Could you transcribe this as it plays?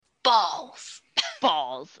Balls.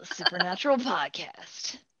 Balls, a supernatural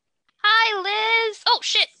podcast. Hi, Liz. Oh,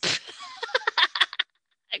 shit.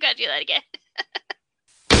 I gotta do that again.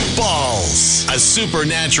 Balls, a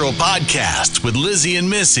supernatural podcast with Lizzie and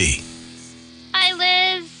Missy. Hi,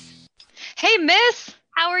 Liz. Hey, Miss.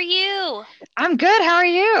 How are you? I'm good. How are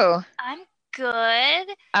you? I'm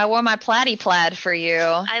good. I wore my plaid for you.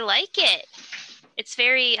 I like it. It's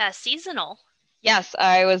very seasonal. Yes,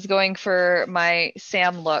 I was going for my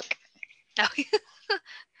Sam look. Oh,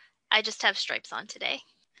 I just have stripes on today.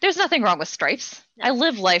 There's nothing wrong with stripes. No. I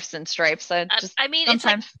live life in stripes. I mean,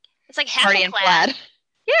 sometimes it's like half party a in plaid.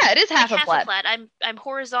 Yeah, it is half a plaid. I'm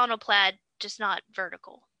horizontal plaid, just not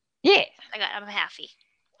vertical. Yeah. I'm a halfie.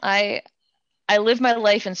 I live my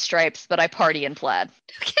life in stripes, but I party in plaid.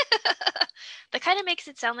 That kind of makes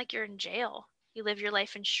it sound like you're in jail. You live your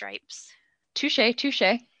life in stripes. Touche.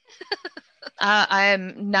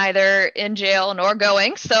 I'm neither in jail nor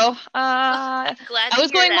going, so I'm glad I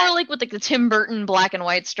was going more like with the Tim Burton black and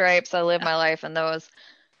white stripes. I live my life in those.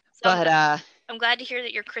 So I'm glad to hear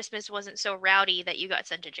that your Christmas wasn't so rowdy that you got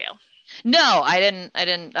sent to jail. No, I didn't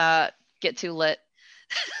get too lit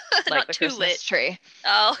like Not the too Christmas lit. tree.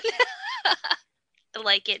 Oh. I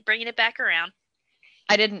like it. Bringing it back around.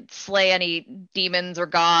 I didn't slay any demons or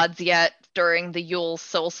gods yet during the Yule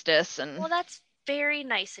solstice. Well, that's very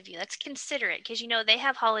nice of you. That's considerate because, they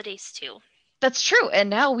have holidays too. That's true. And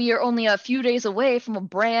now we are only a few days away from a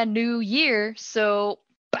brand new year. So,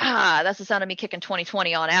 that's the sound of me kicking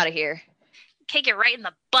 2020 on out of here. Kick it right in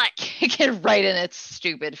the butt. Kick it right in its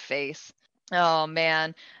stupid face. Oh,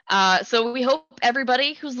 man. So we hope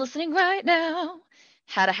everybody who's listening right now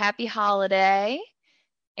had a happy holiday.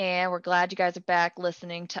 And we're glad you guys are back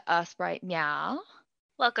listening to us right now.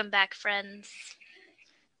 Welcome back, friends.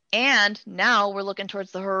 And now we're looking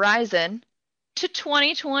towards the horizon to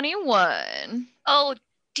 2021. Oh,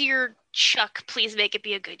 dear Chuck, please make it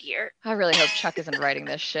be a good year. I really hope Chuck isn't writing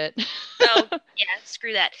this shit. Oh, yeah,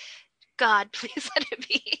 screw that. God, please let it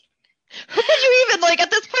be. Who could you even,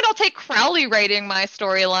 at this point, I'll take Crowley writing my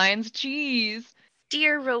storylines. Jeez.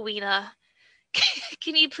 Dear Rowena,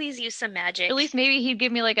 can you please use some magic? At least maybe he'd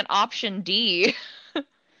give me, an option D.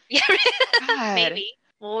 Yeah, maybe.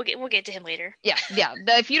 We'll get to him later. Yeah.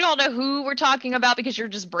 If you don't know who we're talking about because you're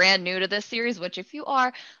just brand new to this series, which if you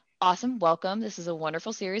are, awesome, welcome. This is a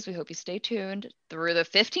wonderful series. We hope you stay tuned through the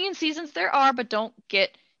 15 seasons there are, but don't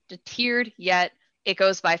get deterred yet. It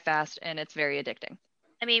goes by fast and it's very addicting.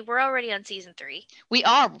 I mean, we're already on season 3. We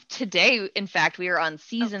are. Today, in fact, we are on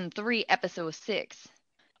season 3, episode 6.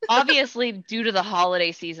 Obviously, due to the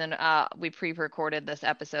holiday season, we pre-recorded this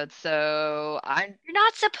episode, so You're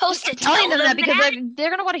not supposed to telling them that because that. they're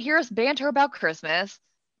going to want to hear us banter about Christmas.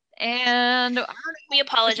 And we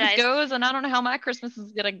apologize. Goes, and I don't know how my Christmas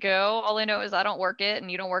is going to go. All I know is I don't work it and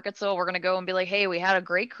you don't work it, so we're going to go and be like, hey, we had a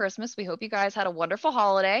great Christmas. We hope you guys had a wonderful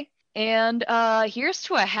holiday. And here's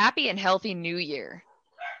to a happy and healthy new year.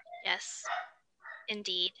 Yes,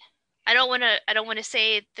 indeed. I don't want to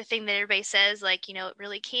say the thing that everybody says, it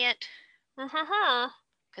really can't,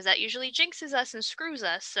 because that usually jinxes us and screws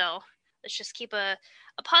us. So let's just keep a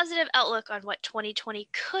positive outlook on what 2020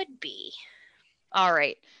 could be. All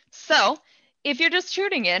right. So if you're just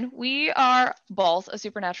tuning in, we are Balls, a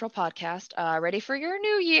supernatural podcast, ready for your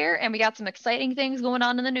new year. And we got some exciting things going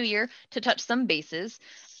on in the new year to touch some bases.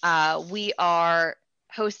 We are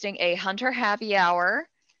hosting a Hunter Happy Hour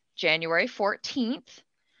January 14th,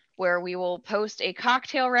 where we will post a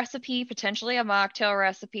cocktail recipe, potentially a mocktail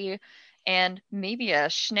recipe, and maybe a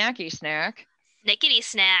snacky snack. Snickety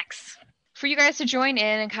snacks. For you guys to join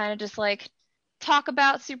in and kind of just talk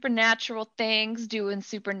about supernatural things, doing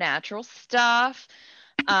supernatural stuff,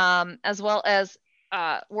 as well as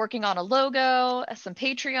working on a logo, some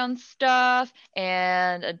Patreon stuff,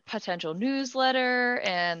 and a potential newsletter,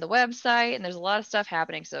 and the website, and there's a lot of stuff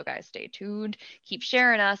happening. So guys, stay tuned, keep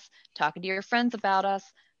sharing us, talking to your friends about us.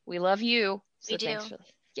 We love you. We do.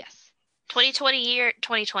 Yes.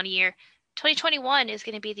 2021 is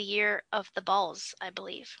going to be the year of the balls, I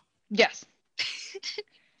believe. Yes.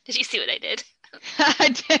 Did you see what I did? I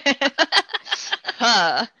did.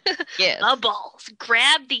 Yes. The balls.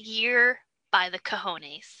 Grab the year by the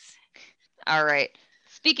cojones. All right.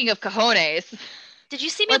 Speaking of cojones. Did you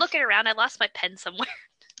see me looking around? I lost my pen somewhere.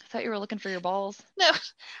 I thought you were looking for your balls. No.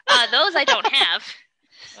 Those I don't have.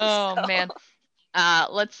 Oh, so. Man.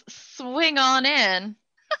 Let's swing on in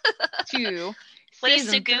to what a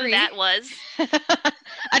Segoo that was.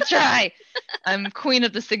 I try. I'm queen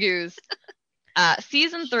of the Segoos.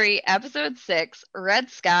 Season 3, episode 6, Red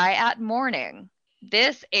Sky at Morning.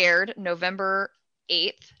 This aired November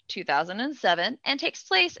 8th, 2007, and takes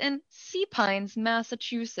place in Sea Pines,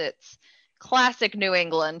 Massachusetts. Classic New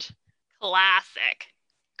England. Classic.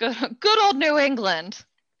 Good old New England.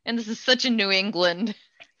 And this is such a New England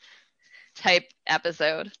type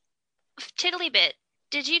episode. Tiddly-bit.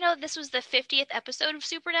 Did you know this was the 50th episode of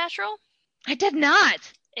Supernatural? I did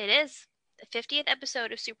not. It is. The 50th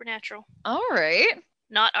episode of Supernatural. All right.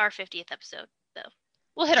 Not our 50th episode, though.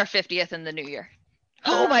 We'll hit our 50th in the new year.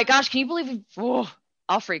 Oh my gosh, can you believe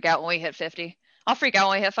I'll freak out when we hit 50. I'll freak out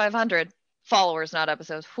when we hit 500. Followers, not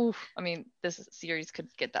episodes. Whew. I mean, this series could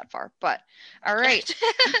get that far, but all right.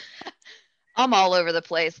 I'm all over the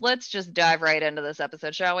place. Let's just dive right into this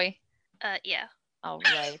episode, shall we? Yeah. All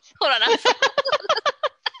right. Hold on.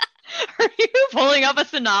 Are you pulling up a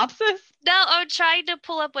synopsis? No, I'm trying to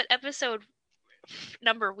pull up what episode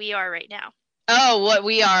number we are right now. Oh, what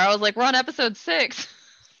we are. I was like, we're on episode 6.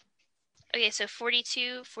 Okay, so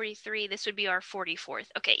 42, 43. This would be our 44th.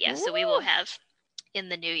 Okay, yeah, so we will have in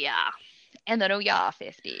the new year. And then,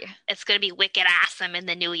 50. It's going to be wicked awesome in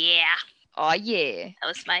the new year. Oh, yeah. That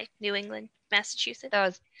was my New England, Massachusetts. That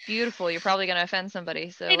was beautiful. You're probably going to offend somebody.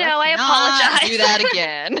 So I know, I apologize. Do that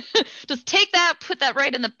again. Just take that, put that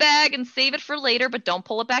right in the bag, and save it for later, but don't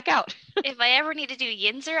pull it back out. If I ever need to do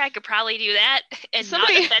Yinzer, I could probably do that and not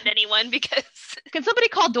Somebody- offend anyone because... Can somebody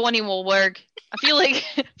call Dawny Woolwork? I feel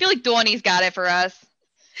like Dawny's got it for us.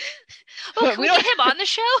 Oh, can we get him on the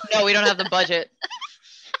show? No, we don't have the budget.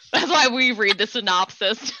 That's why we read the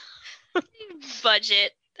synopsis.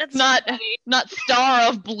 Budget. That's Not funny. not star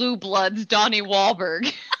of Blue Bloods, Donnie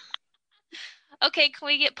Wahlberg. Okay, can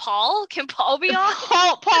we get Paul? Can Paul be on?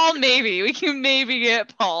 Paul, maybe. We can maybe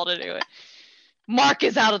get Paul to do it. Mark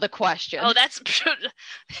is out of the question. Oh, that's...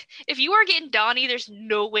 If you are getting Donnie, there's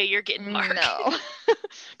no way you're getting Mark. No.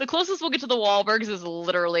 The closest we'll get to the Wahlbergs is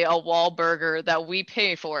literally a Wahlburger that we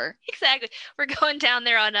pay for. Exactly. We're going down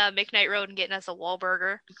there on McKnight Road and getting us a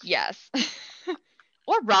Wahlburger. Yes.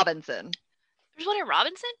 Or Robinson. There's one in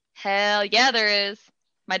Robinson? Hell yeah, there is.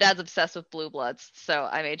 My dad's obsessed with Blue Bloods, so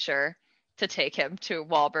I made sure to take him to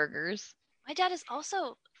Wahlburgers. My dad is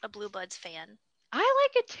also a Blue Bloods fan. I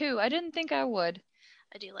like it too. I didn't think I would.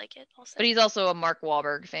 I do like it also. But he's also a Mark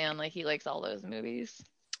Wahlberg fan. Like, he likes all those movies.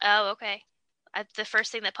 Oh, okay. The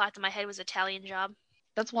first thing that popped in my head was Italian Job.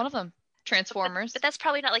 That's one of them. Transformers. But that's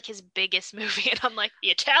probably not like his biggest movie. And I'm like, the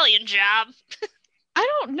Italian Job. I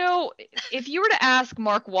don't know if you were to ask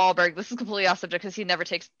Mark Wahlberg, this is completely off subject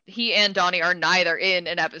because he and Donnie are neither in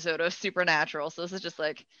an episode of Supernatural. So this is just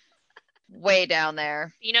like way down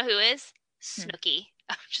there. You know who is? Snooki.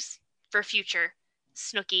 Just for future.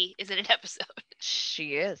 Snooki is in an episode.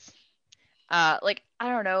 She is. Like, I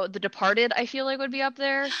don't know, The Departed, I feel like would be up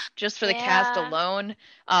there just for the cast Yeah. alone.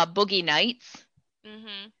 Boogie Nights.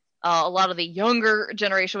 Mm-hmm. A lot of the younger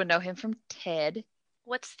generation would know him from Ted.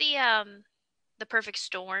 What's the Perfect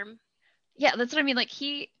Storm? Yeah, that's what I mean. Like,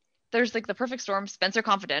 there's like The Perfect Storm, Spencer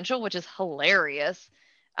Confidential, which is hilarious.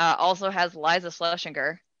 Also has Liza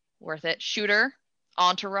Schlesinger, worth it. Shooter,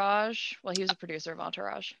 Entourage. Well, he was a producer of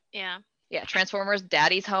Entourage. Yeah. Yeah, Transformers,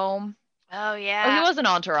 Daddy's Home. Oh, Oh, yeah. he was an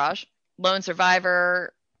Entourage. Lone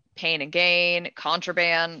Survivor, Pain and Gain,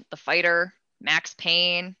 Contraband, The Fighter, Max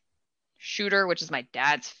Payne, Shooter, which is my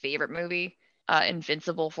dad's favorite movie.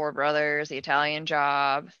 Invincible, Four Brothers, The Italian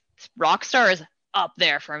Job. Rockstar is up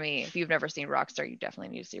there for me. If you've never seen Rockstar, you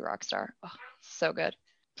definitely need to see Rockstar. Oh, so good.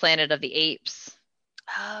 Planet of the Apes.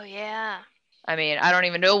 Oh, yeah. I mean, I don't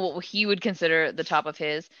even know what he would consider the top of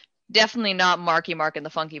his. Definitely not Marky Mark and the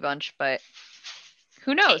Funky Bunch, but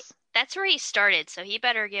who knows? That's where he started, so he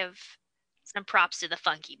better give some props to the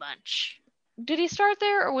Funky Bunch. Did he start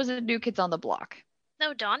there, or was it New Kids on the Block?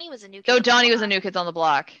 No, Donnie was a new kid. Oh, on the Donnie was a block. New Kids on the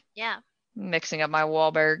Block. Yeah. Mixing up my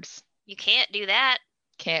Wahlbergs. You can't do that.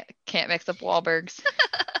 Can't mix up Wahlbergs.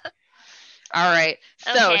 All right.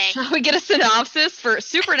 So, Okay. shall we get a synopsis for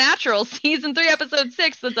Supernatural season 3, episode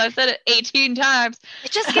 6? Since I've said it 18 times.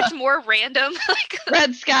 It just gets more random like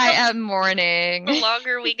Red sky at morning. the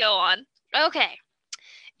longer we go on. Okay.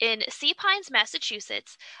 In Sea Pines,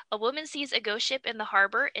 Massachusetts, a woman sees a ghost ship in the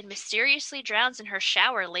harbor and mysteriously drowns in her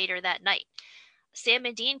shower later that night. Sam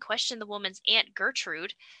and Dean question the woman's aunt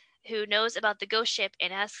Gertrude, who knows about the ghost ship,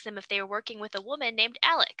 and asks them if they are working with a woman named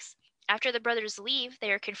Alex. After the brothers leave,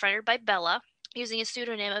 they are confronted by Bella. Using a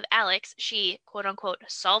pseudonym of Alex, she, quote-unquote,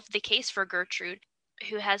 solved the case for Gertrude,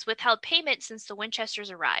 who has withheld payment since the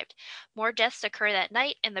Winchesters arrived. More deaths occur that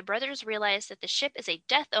night, and the brothers realize that the ship is a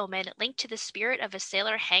death omen linked to the spirit of a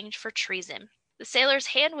sailor hanged for treason. The sailor's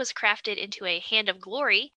hand was crafted into a hand of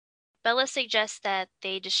glory. Bella suggests that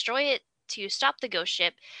they destroy it to stop the ghost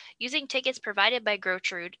ship, using tickets provided by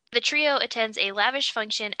Gertrude. The trio attends a lavish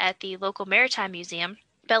function at the local maritime museum.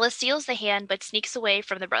 Bella steals the hand but sneaks away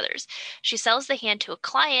from the brothers. She sells the hand to a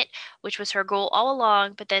client, which was her goal all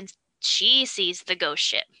along, but then she sees the ghost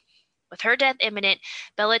ship. With her death imminent,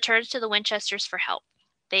 Bella turns to the Winchesters for help.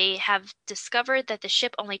 They have discovered that the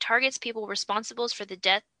ship only targets people responsible for the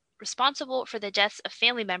deaths of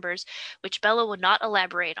family members, which Bella will not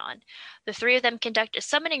elaborate on. The three of them conduct a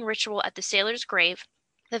summoning ritual at the sailor's grave.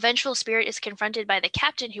 The vengeful spirit is confronted by the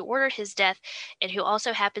captain who ordered his death and who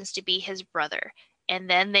also happens to be his brother. And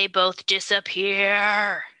then they both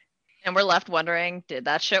disappear. And we're left wondering, did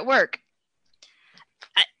that shit work?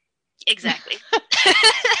 Exactly.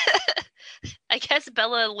 I guess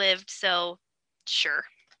Bella lived, so sure.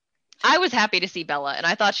 I was happy to see Bella, and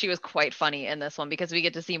I thought she was quite funny in this one because we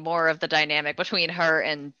get to see more of the dynamic between her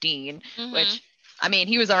and Dean, which, I mean,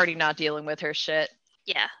 he was already not dealing with her shit.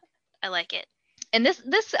 Yeah, I like it. And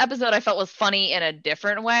this episode I felt was funny in a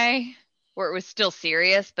different way, where it was still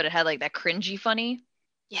serious, but it had like that cringy funny.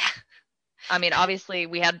 Yeah. I mean, obviously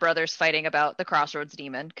we had brothers fighting about the Crossroads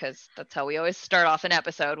Demon, because that's how we always start off an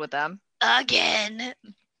episode with them. Again.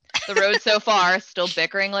 The road so far, still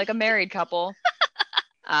bickering like a married couple.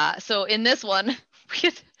 So in this one,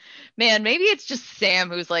 man, maybe it's just Sam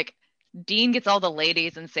who's like, Dean gets all the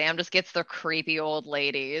ladies and Sam just gets the creepy old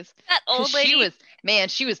ladies. That old lady?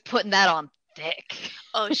 She was putting that on thick.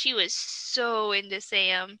 Oh, she was so into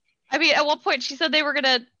Sam. I mean, at one point she said they were going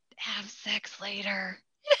to have sex later.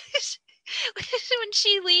 When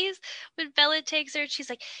she leaves, when Bella takes her, she's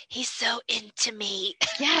like, he's so into me.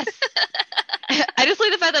 Yes. I just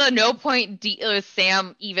like the fact that at no point was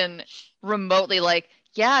Sam even remotely like,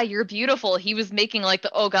 yeah, you're beautiful. He was making like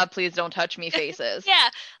the, oh God, please don't touch me faces. Yeah.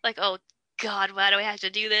 Like, oh God, why do I have to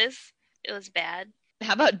do this? It was bad.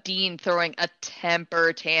 How about Dean throwing a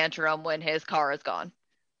temper tantrum when his car is gone?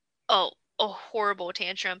 Oh, a horrible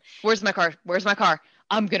tantrum. Where's my car? Where's my car?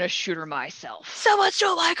 I'm going to shoot her myself. Someone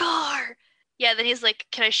stole my car. Yeah, then he's like,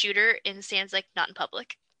 can I shoot her? And Sam's like, not in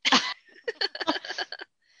public.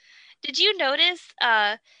 Did you notice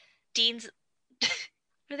Dean's,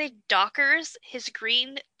 were they Dockers? His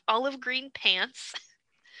olive green pants?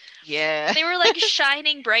 Yeah. They were like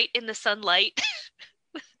shining bright in the sunlight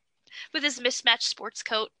with his mismatched sports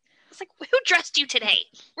coat. It's like, who dressed you today?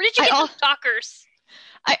 Where did you get those Dockers?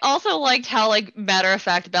 I also liked how, like, matter of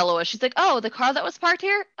fact Bella was. She's like, oh, the car that was parked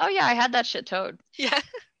here? Oh, yeah, I had that shit towed. Yeah.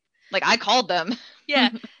 Like, I called them. Yeah.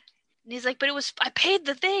 And he's like, but I paid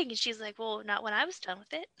the thing. And she's like, well, not when I was done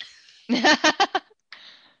with it.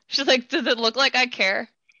 She's like, does it look like I care?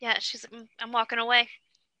 Yeah, she's like, I'm walking away.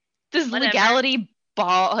 Does legality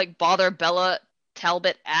bother Bella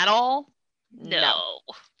Talbot at all? No.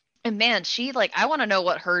 And man, she, like, I want to know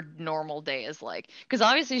what her normal day is like. Because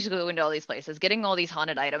obviously she's going to all these places, getting all these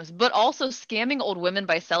haunted items, but also scamming old women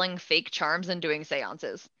by selling fake charms and doing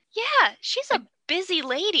seances. Yeah, she's a busy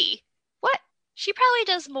lady. What? She probably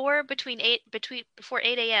does more before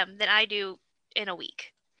 8 a.m. than I do in a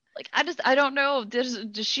week. Like, I don't know.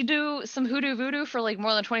 Does she do some hoodoo voodoo for like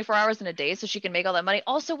more than 24 hours in a day so she can make all that money?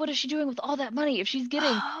 Also, what is she doing with all that money if she's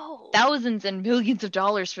getting thousands and millions of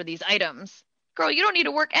dollars for these items? Girl, you don't need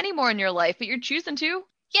to work anymore in your life, but you're choosing to.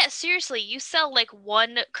 Yeah, seriously, you sell like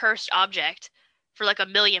one cursed object for like $1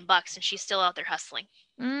 million and she's still out there hustling.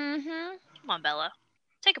 Mm-hmm. Come on, Bella.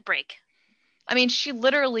 Take a break. I mean, she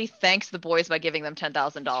literally thanks the boys by giving them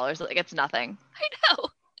 $10,000. Like, it's nothing. I know.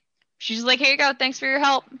 She's like, here you go. Thanks for your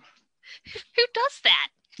help. Who does that?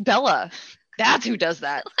 Bella. That's who does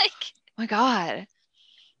that. Like, oh my God.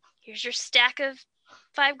 Here's your stack of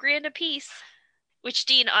 $5,000 a piece. Which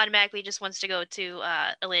Dean automatically just wants to go to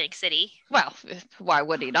Atlantic City. Well, why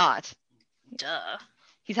would he not? Duh.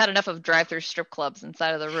 He's had enough of drive-through strip clubs and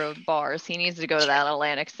side of the road bars. He needs to go to that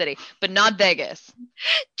Atlantic City, but not Vegas.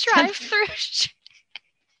 Drive-through.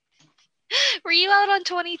 Were you out on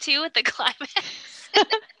 22 at the climax?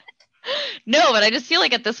 No, but I just feel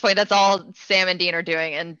like at this point that's all Sam and Dean are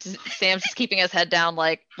doing, and Sam's just keeping his head down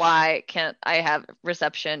like, why can't I have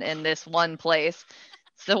reception in this one place?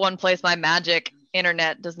 It's the one place my magic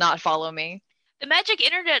internet does not follow me. The magic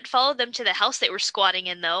internet followed them to the house they were squatting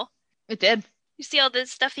in, though. It did. You see all the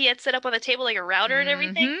stuff he had set up on the table, like a router and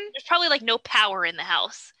everything? There's probably like no power in the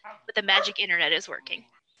house, but the magic internet is working.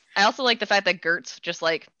 I also like the fact that Gert's just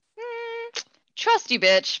like, trust you,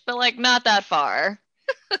 bitch, but like not that far.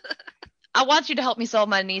 I want you to help me solve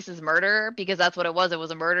my niece's murder, because that's what it was. It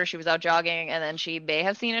was a murder. She was out jogging, and then she may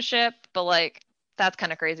have seen a ship, but like, that's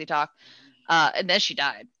kind of crazy talk. And then she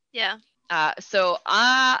died. Yeah. So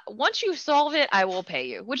once you solve it, I will pay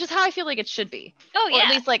you, which is how I feel like it should be. Oh, yeah. Or at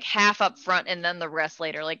least like half up front and then the rest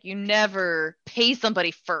later. Like, you never pay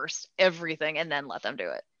somebody first, everything, and then let them do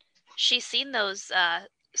it. She's seen those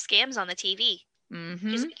scams on the TV.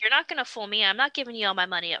 Mm-hmm. She's like, "You're not gonna fool me. I'm not giving you all my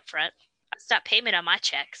money up front. I stop payment on my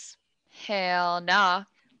checks." Hell nah.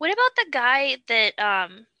 What about the guy that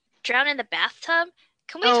drowned in the bathtub?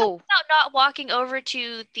 Can we talk Oh, about not walking over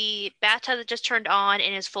to the bathtub that just turned on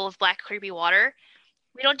and is full of black creepy water?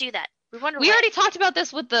 We don't do that. We run away. we already talked about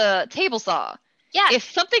this with the table saw. Yeah. If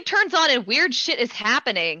something turns on and weird shit is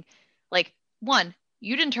happening, like, one,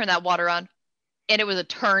 you didn't turn that water on, and it was a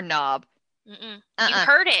turn knob. Mm-mm. Uh-uh. You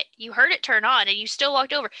heard it. You heard it turn on, and you still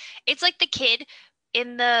walked over. It's like the kid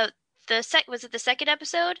in was it the second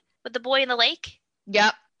episode with the boy in the lake?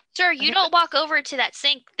 Yep. Sir, you don't walk over to that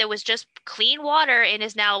sink that was just clean water and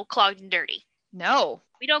is now clogged and dirty. No.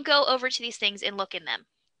 We don't go over to these things and look in them.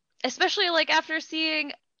 Especially, like, after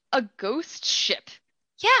seeing a ghost ship.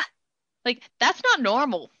 Yeah. Like, that's not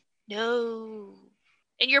normal. No.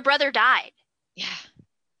 And your brother died. Yeah.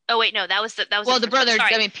 Oh wait, no, that was the Well, the brother,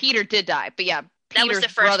 sorry. I mean, Peter did die, but yeah, That was Peter's the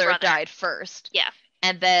first brother brother. died first. Yeah.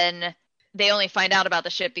 And then they only find out about the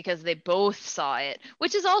ship because they both saw it,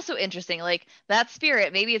 which is also interesting. Like, that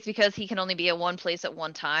spirit, maybe it's because he can only be at one place at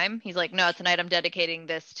one time. He's like, no, tonight I'm dedicating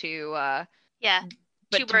this to, Yeah.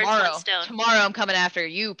 but Two birds, one tomorrow, stone. tomorrow I'm coming after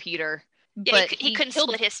you, Peter. Yeah, But he couldn't killed,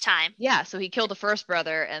 split his time. yeah, so he killed the first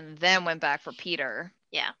brother and then went back for Peter.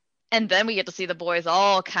 Yeah. And then we get to see the boys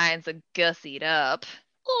all kinds of gussied up.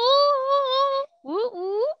 Ooh. Woo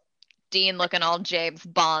woo. Dean looking all James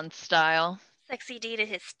Bond style. Sexy D to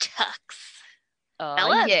his tux. Oh,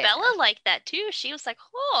 Bella yeah. liked that too. She was like,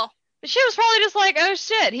 "Oh, She was probably just like, oh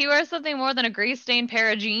shit, he wears something more than a gray stained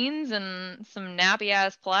pair of jeans and some nappy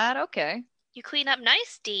ass plaid. Okay. you clean up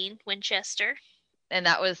nice, Dean Winchester." And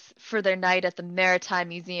that was for their night at the Maritime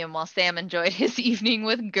Museum while Sam enjoyed his evening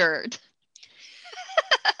with Gert.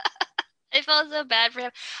 I felt so bad for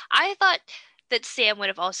him. I thought that Sam would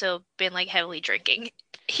have also been like heavily drinking.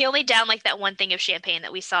 He only downed like that one thing of champagne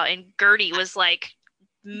that we saw, and Gertie was like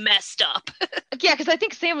messed up. Yeah, because I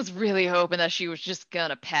think Sam was really hoping that she was just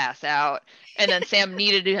gonna pass out. And then Sam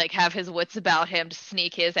needed to like have his wits about him to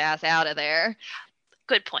sneak his ass out of there.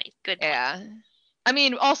 Good point. Good point. Yeah. I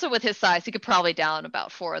mean, also with his size, he could probably down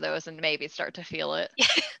about 4 of those and maybe start to feel it.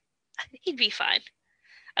 He'd be fine.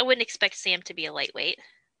 I wouldn't expect Sam to be a lightweight.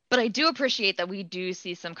 But I do appreciate that we do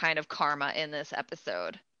see some kind of karma in this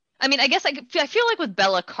episode. I mean, I guess I feel like with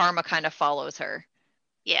Bella, karma kind of follows her.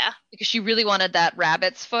 Yeah. Because she really wanted that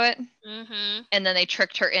rabbit's foot, Mm-hmm. and then they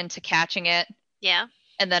tricked her into catching it. Yeah.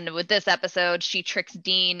 And then with this episode, she tricks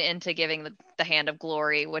Dean into giving the Hand of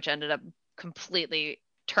Glory, which ended up completely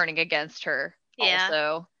turning against her Yeah.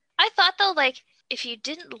 also. I thought though, like, if you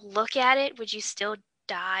didn't look at it, would you still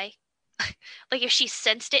die? Like if she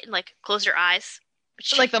sensed it and like closed her eyes.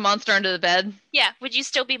 Like the monster under the bed. Yeah, would you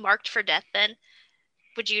still be marked for death then?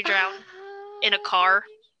 Would you drown in a car?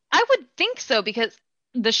 I would think so, because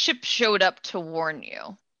the ship showed up to warn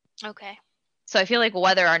you. Okay. So I feel like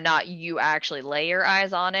whether or not you actually lay your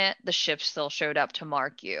eyes on it, the ship still showed up to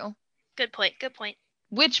mark you. Good point. Good point.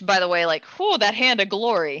 Which, by the way, like, whew, that Hand of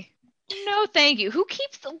Glory. No, thank you. Who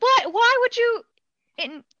keeps what? Why would you?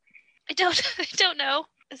 I don't know.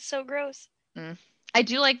 It's so gross. I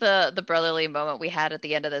do like the brotherly moment we had at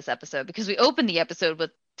the end of this episode, because we opened the episode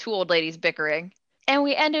with 2 old ladies bickering, and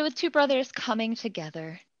we ended with 2 brothers coming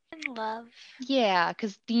together. In love. Yeah,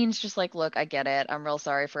 because Dean's just like, look, I get it. I'm real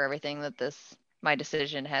sorry for everything that my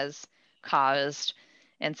decision has caused.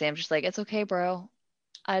 And Sam's just like, it's okay, bro.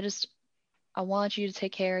 I want you to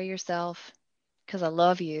take care of yourself because I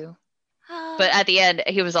love you. But at the end,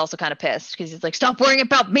 he was also kind of pissed because he's like, stop worrying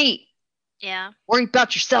about me. Yeah. Worry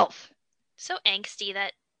about yourself. So angsty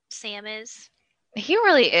that Sam is. He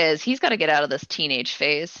really is. He's got to get out of this teenage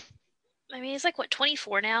phase. I mean, he's like, what,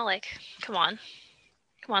 24 now? Like, come on.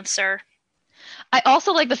 Come on, sir. I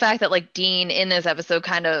also like the fact that, like, Dean in this episode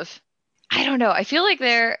kind of, I don't know. I feel like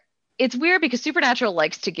it's weird because Supernatural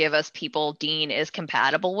likes to give us people Dean is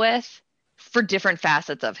compatible with for different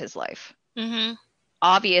facets of his life. Mm-hmm.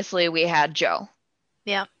 Obviously, we had Joe.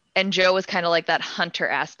 Yeah. And Joe was kind of like that hunter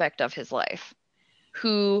aspect of his life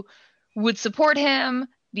who would support him,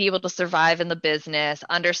 be able to survive in the business,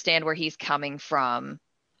 understand where he's coming from,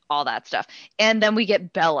 all that stuff. And then we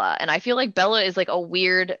get Bella. And I feel like Bella is like a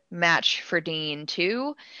weird match for Dean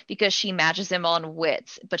too, because she matches him on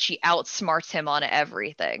wits, but she outsmarts him on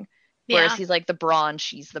everything. Whereas he's like the brawn,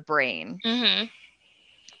 she's the brain. Mm-hmm.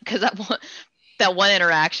 Because that one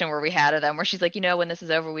interaction where we had of them where she's like, when this is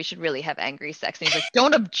over, we should really have angry sex. And he's like,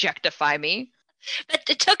 don't objectify me. But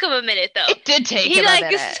it took him a minute, though. It did take him like a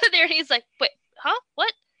minute. stood there and he's like, wait, huh?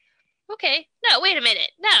 What? Okay. No, wait a minute.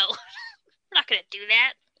 No. We're not going to do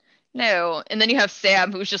that. No. And then you have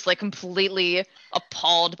Sam, who's just like completely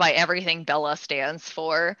appalled by everything Bella stands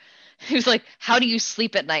for. He was like, "How do you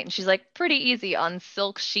sleep at night?" And she's like, "Pretty easy on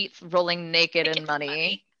silk sheets, rolling naked in Get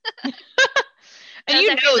money." money. And That was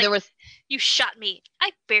after he's there like, was, you shot me.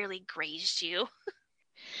 I barely grazed you.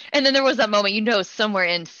 and then there was that moment, somewhere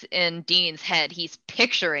in Dean's head, he's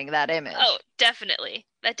picturing that image. Oh, definitely.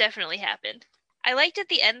 That definitely happened. I liked at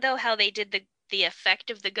the end though how they did the effect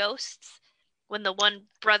of the ghosts when the one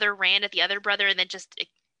brother ran at the other brother and then just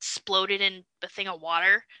exploded in a thing of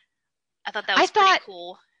water. I thought that was pretty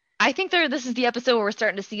cool. I think this is the episode where we're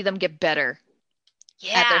starting to see them get better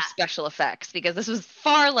at their special effects, because this was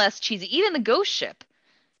far less cheesy. Even the ghost ship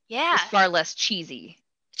was far less cheesy.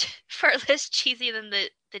 Far less cheesy than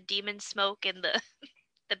the demon smoke and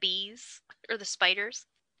the bees or the spiders.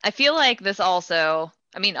 I feel like this also,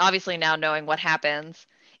 I mean, obviously now knowing what happens,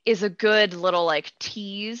 is a good little like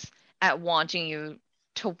tease at wanting you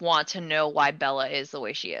to want to know why Bella is the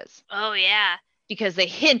way she is. Oh yeah. Because they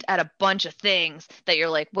hint at a bunch of things that you're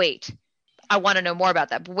like, wait, I want to know more about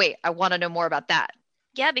that. But wait, I want to know more about that.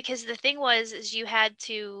 Yeah, because the thing is you had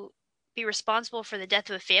to be responsible for the death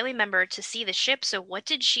of a family member to see the ship. So what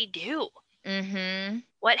did she do? Mm-hmm.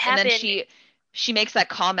 What happened? And then she makes that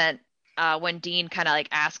comment when Dean kind of like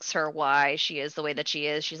asks her why she is the way that she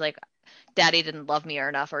is. She's like, "Daddy didn't love me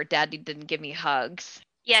enough," or "Daddy didn't give me hugs."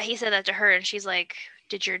 Yeah, he said that to her, and she's like,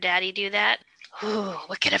 "Did your daddy do that?" Ooh,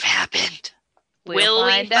 what could have happened? Will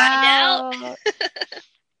we find out?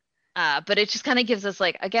 But it just kind of gives us,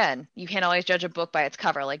 like, again, you can't always judge a book by its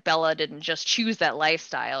cover. Like, Bella didn't just choose that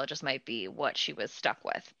lifestyle. It just might be what she was stuck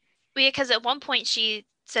with. Well, yeah, because at one point she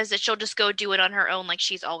says that she'll just go do it on her own like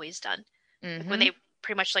she's always done. Mm-hmm. Like when they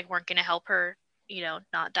pretty much like weren't going to help her,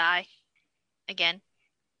 not die again.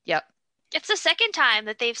 Yep. It's the second time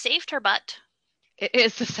that they've saved her butt. It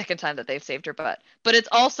is the second time that they've saved her butt. But it's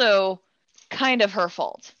also kind of her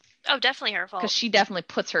fault. Oh, definitely her fault. Because she definitely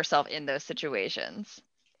puts herself in those situations.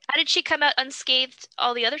 How did she come out unscathed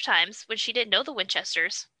all the other times when she didn't know the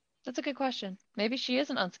Winchesters? That's a good question. Maybe she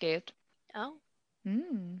isn't unscathed. Oh.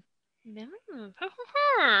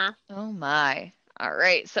 Oh my. All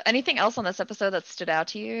right. So anything else on this episode that stood out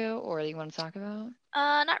to you or that you want to talk about?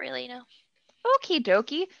 Not really, no. Okie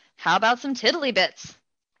dokie. How about some tiddly bits?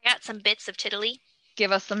 I got some bits of tiddly.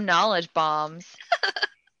 Give us some knowledge bombs.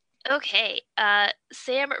 Okay.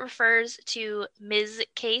 Sam refers to Ms.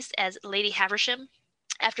 Case as Lady Haversham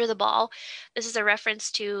after the ball. This is a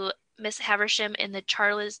reference to Miss Haversham in the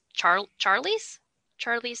Charlie's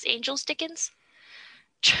Angels Dickens.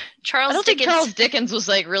 I don't think Charles Dickens was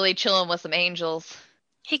like really chilling with some angels.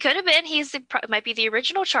 He could have been. Might be the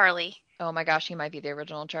original Charlie. Oh my gosh, he might be the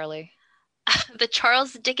original Charlie. The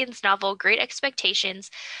Charles Dickens novel Great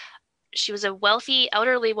Expectations. She was a wealthy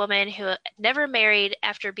elderly woman who never married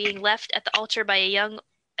after being left at the altar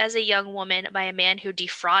as a young woman by a man who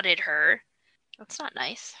defrauded her. That's not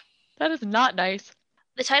nice. That is not nice.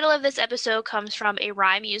 The title of this episode comes from a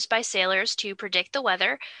rhyme used by sailors to predict the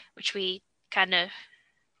weather, which we kind of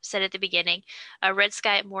said at the beginning. Red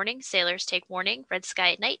sky at morning, sailors take warning. Red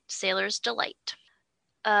sky at night, sailors delight.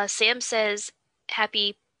 Sam says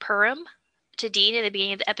Happy Purim to Dean in the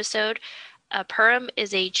beginning of the episode. Purim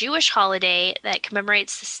is a Jewish holiday that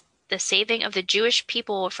commemorates the saving of the Jewish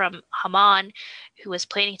people from Haman, who was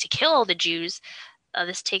planning to kill all the Jews.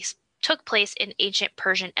 This took place in ancient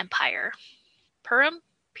Persian Empire. Purim?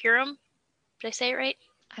 Did I say it right?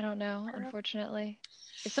 I don't know, unfortunately.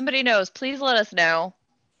 If somebody knows, please let us know.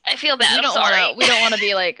 I feel bad. We don't want to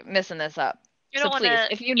be like missing this up. So please,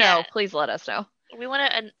 if you know, please let us know. We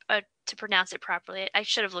want to pronounce it properly. I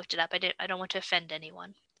should have looked it up. I don't want to offend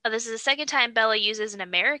anyone. This is the second time Bella uses an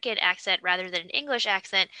American accent rather than an English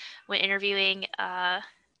accent when interviewing the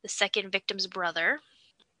second victim's brother.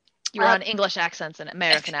 You're on English accents and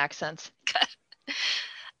American accents.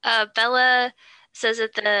 Bella says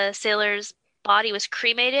that the sailor's body was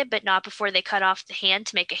cremated, but not before they cut off the hand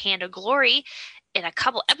to make a hand of glory. And a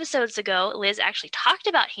couple episodes ago, Liz actually talked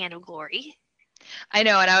about Hand of Glory. I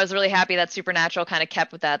know, and I was really happy that Supernatural kind of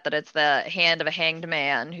kept with that it's the hand of a hanged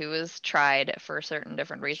man who was tried for certain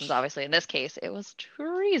different reasons. Obviously, in this case, it was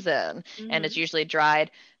treason, and it's usually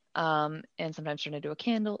dried and sometimes turned into a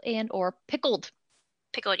candle and or pickled.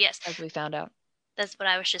 Pickled, yes. As we found out. That's what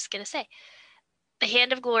I was just going to say. The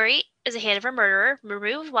Hand of Glory is a hand of a murderer,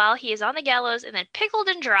 removed while he is on the gallows and then pickled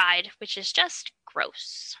and dried, which is just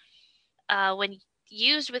gross. When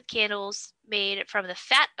used with candles made from the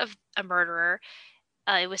fat of a murderer,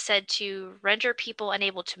 it was said to render people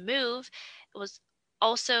unable to move. It was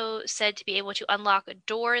also said to be able to unlock a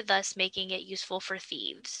door, thus making it useful for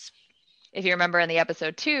thieves. If you remember in the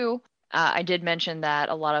episode 2, I did mention that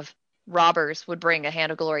a lot of robbers would bring a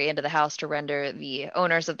hand of glory into the house to render the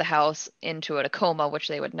owners of the house into a coma, which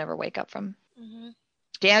they would never wake up from. Mm-hmm.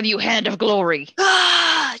 Damn you, hand of glory!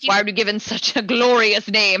 Why Why are you given such a glorious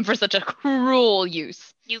name for such a cruel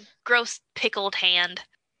use? You gross pickled hand.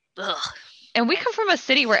 Ugh. And we come from a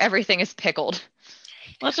city where everything is pickled.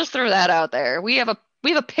 Let's just throw that out there. We have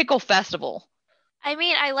a pickle festival. I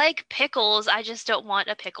mean, I like pickles. I just don't want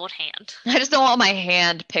a pickled hand. I just don't want my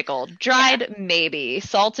hand pickled. Dried, maybe.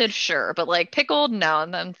 Salted, sure. But like pickled, no.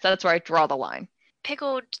 And then that's where I draw the line.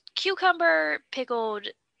 Pickled cucumber, pickled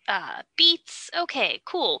beets. Okay,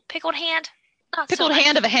 cool. Pickled hand? Not Pickled so much.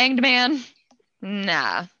 hand of a hanged man?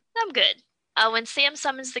 Nah. I'm good. When Sam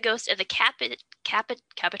summons the ghost of the Capitan,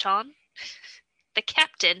 the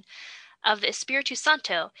captain of the Espiritu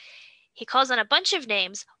Santo, he calls on a bunch of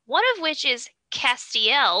names, one of which is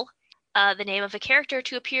Castiel, the name of a character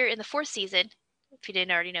to appear in the 4th season, if you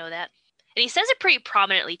didn't already know that. And he says it pretty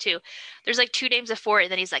prominently, too. There's like 2 names before it,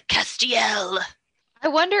 and then he's like, Castiel. I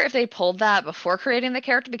wonder if they pulled that before creating the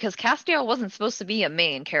character, because Castiel wasn't supposed to be a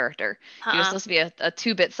main character. He was supposed to be a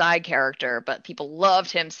 2-bit side character, but people loved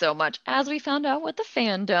him so much, as we found out with the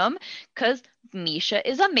fandom, because Misha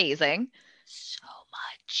is amazing. So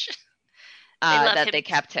much. They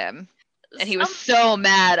kept him. And he was so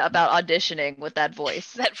mad about auditioning with that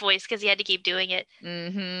voice. That voice, because he had to keep doing it.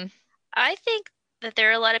 Mm-hmm. I think that there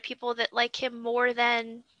are a lot of people that like him more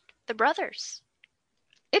than the brothers.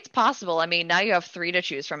 It's possible. I mean, now you have 3 to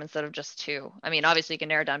choose from instead of just 2. I mean, obviously you can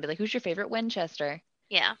narrow it down and be like, who's your favorite Winchester?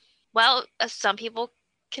 Yeah. Well, some people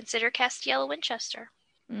consider Castiel a Winchester.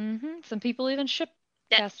 Mm-hmm. Some people even ship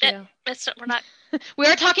Castiel. We're not. We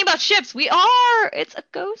are talking about ships. We are. It's a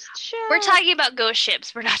ghost ship. We're talking about ghost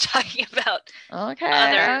ships. We're not talking about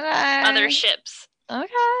other ships. Okay.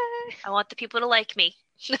 I want the people to like me.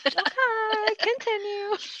 Okay.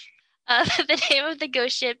 Continue. The name of the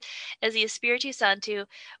ghost ship is the Espiritu Santo,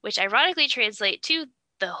 which ironically translates to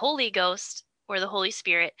the Holy Ghost or the Holy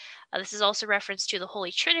Spirit. This is also reference to the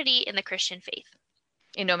Holy Trinity in the Christian faith.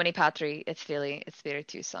 In nomine Patri et Filii et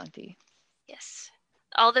Spiritus Sancti. Yes.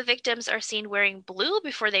 All the victims are seen wearing blue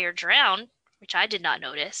before they are drowned, which I did not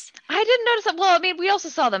notice. I didn't notice that. Well, I mean, we also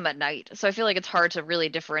saw them at night, so I feel like it's hard to really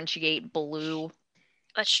differentiate blue.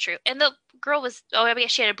 That's true. And the girl was, I mean,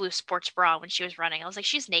 she had a blue sports bra when she was running. I was like,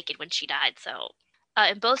 she's naked when she died, so.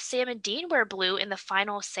 And both Sam and Dean wear blue in the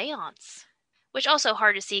final seance, which also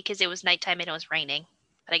hard to see because it was nighttime and it was raining.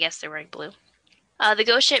 But I guess they're wearing blue. The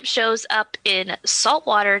ghost ship shows up in salt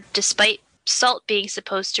water despite salt being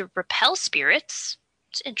supposed to repel spirits.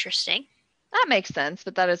 It's interesting. That makes sense,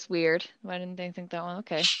 but that is weird. Why didn't they think that one?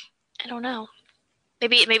 Okay. I don't know.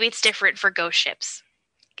 Maybe it's different for ghost ships.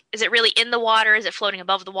 Is it really in the water? Is it floating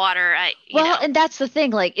above the water? And that's the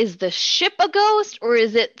thing. Like, is the ship a ghost, or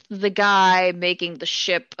is it the guy making the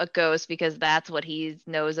ship a ghost because that's what he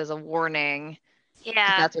knows as a warning?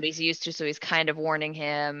 Yeah. That's what he's used to, so he's kind of warning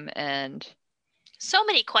him. And so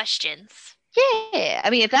many questions. Yeah. I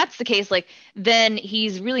mean, if that's the case, like, then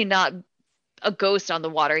he's really not a ghost on the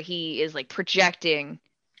water. He is like projecting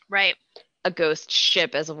a ghost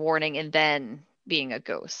ship as a warning and then being a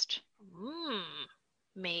ghost.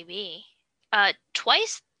 Maybe.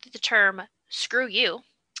 Twice the term screw you,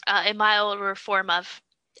 a milder form of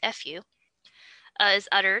F you, is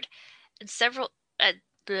uttered in several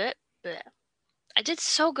bleh, bleh. I did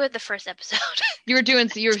so good the first episode. We're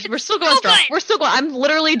still going strong. We're still going. I'm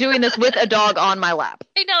literally doing this with a dog on my lap.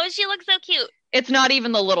 I know, she looks so cute. It's not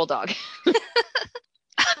even the little dog.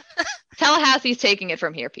 Tallahassee's taking it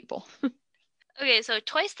from here, people. Okay, so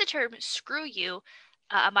twice the term screw you,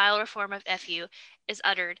 a milder form of FU, is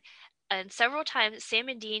uttered, and several times Sam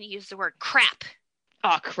and Dean use the word crap.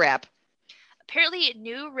 Oh, crap. Apparently,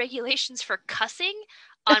 new regulations for cussing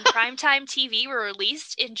on primetime TV were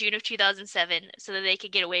released in June of 2007 so that they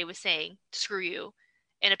could get away with saying screw you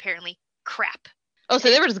and apparently crap. Oh, so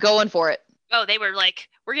they were just going for it. Oh, they were like,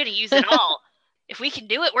 we're going to use it all. If we can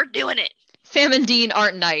do it, we're doing it. Sam and Dean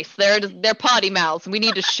aren't nice. They're potty mouths, and we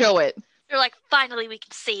need to show it. They're like, finally, we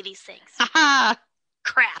can say these things. Ha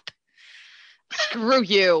Crap. Screw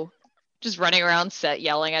you. Just running around set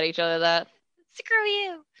yelling at each other that. Screw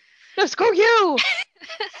you. No, screw you.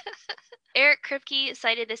 Eric Kripke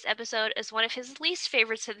cited this episode as one of his least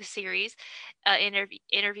favorites of the series.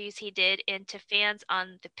 Interviews he did into fans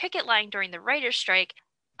on the picket line during the writer's strike.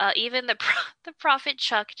 Even the Prophet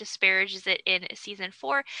Chuck disparages it in season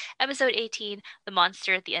 4, episode 18, "The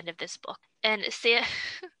Monster at the End of This Book." And Sam,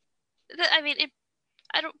 I mean,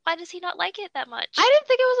 why does he not like it that much? I didn't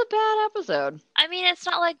think it was a bad episode. I mean, it's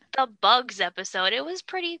not like the Bugs episode. It was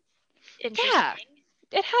pretty interesting. Yeah,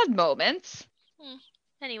 it had moments.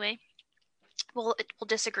 Anyway, we'll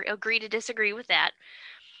agree to disagree with that.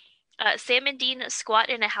 Sam and Dean squat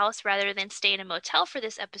in a house rather than stay in a motel for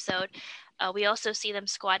this episode. We also see them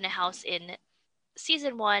squat in a house in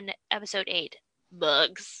season 1, episode 8.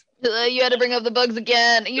 Bugs. You had to bring up the bugs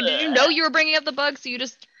again. Did you know you were bringing up the bugs? So you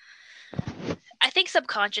just... I think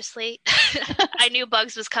subconsciously. I knew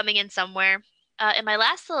bugs was coming in somewhere. And my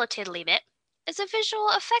last little tiddly bit is a visual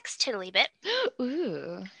effects tiddly bit.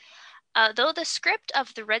 Ooh. Though the script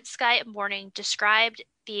of The Red Sky at Morning described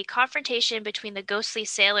the confrontation between the ghostly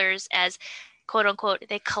sailors as, quote unquote,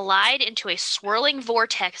 they collide into a swirling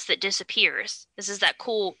vortex that disappears. This is that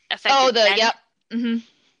cool effect. Oh, yep. Mm-hmm.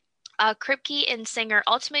 Kripke and Singer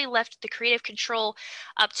ultimately left the creative control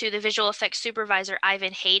up to the visual effects supervisor,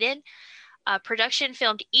 Ivan Hayden. Production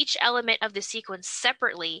filmed each element of the sequence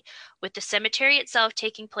separately, with the cemetery itself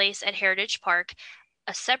taking place at Heritage Park.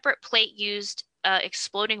 A separate plate used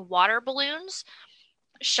exploding water balloons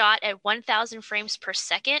shot at 1,000 frames per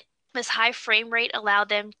second. This high frame rate allowed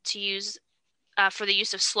them to use for the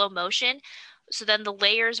use of slow motion. So then the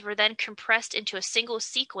layers were then compressed into a single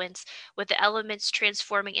sequence, with the elements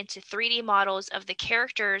transforming into 3D models of the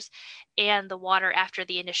characters and the water after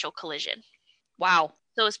the initial collision. Wow.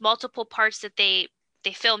 So it's multiple parts that they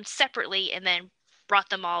filmed separately and then brought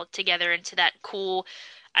them all together into that cool,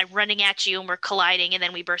 I'm running at you and we're colliding and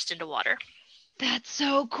then we burst into water. That's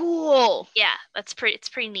so cool. Yeah, it's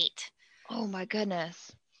pretty neat. Oh my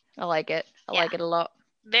goodness. I like it. I like it a lot.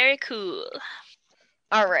 Very cool.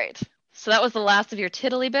 All right. So that was the last of your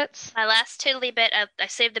tiddly bits? My last tiddly bit. I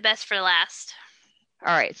saved the best for last.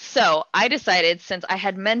 All right. So I decided, since I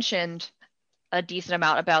had mentioned a decent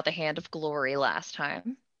amount about the Hand of Glory last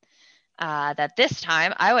time, that this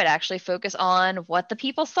time I would actually focus on what the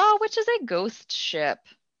people saw, which is a ghost ship.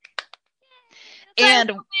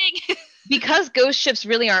 And because ghost ships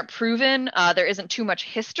really aren't proven, there isn't too much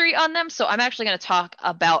history on them. So I'm actually going to talk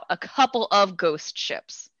about a couple of ghost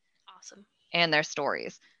ships. Awesome. And their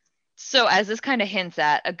stories. So as this kind of hints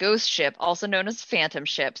at, a ghost ship, also known as phantom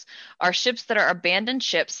ships, are ships that are abandoned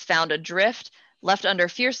ships found adrift, left under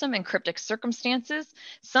fearsome and cryptic circumstances.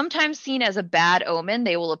 Sometimes seen as a bad omen,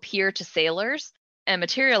 they will appear to sailors and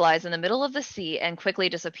materialize in the middle of the sea and quickly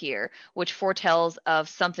disappear, which foretells of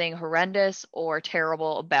something horrendous or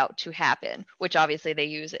terrible about to happen, which obviously they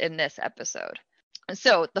use in this episode.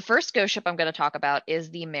 So the first ghost ship I'm going to talk about is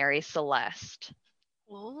the Mary Celeste.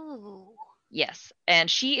 Ooh. Yes,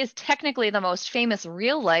 and she is technically the most famous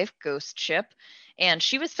real-life ghost ship, and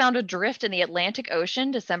she was found adrift in the Atlantic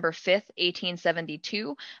Ocean December 5th,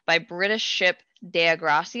 1872, by British ship Dea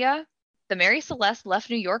Gracia. The Mary Celeste left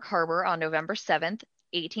New York Harbor on November 7th,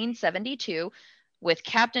 1872, with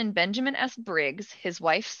Captain Benjamin S. Briggs, his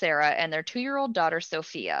wife Sarah, and their 2-year-old daughter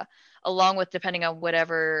Sophia, along with, depending on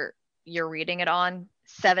whatever you're reading it on,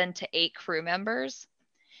 7 to 8 crew members,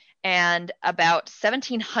 and about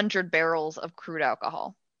 1,700 barrels of crude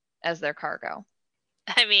alcohol as their cargo.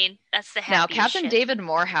 I mean, that's the Now, happiest Captain ship. David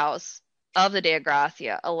Morehouse of the Dea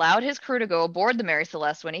Gracia allowed his crew to go aboard the Mary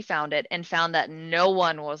Celeste when he found it and found that no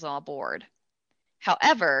one was on board.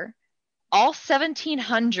 However, all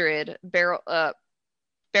 1,700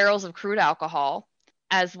 barrels of crude alcohol,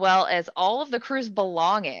 as well as all of the crew's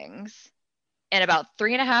belongings, and about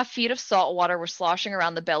 3.5 feet of salt water were sloshing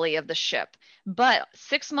around the belly of the ship. But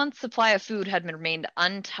 6 months' supply of food had remained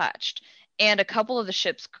untouched, and a couple of the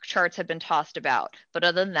ship's charts had been tossed about. But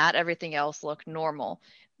other than that, everything else looked normal,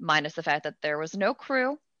 minus the fact that there was no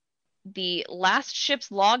crew. The last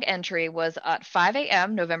ship's log entry was at 5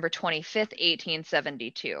 a.m., November 25th,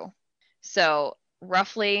 1872. So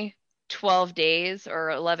roughly 12 days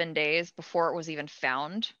or 11 days before it was even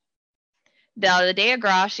found. Now, the Dea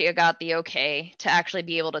Gracia got the okay to actually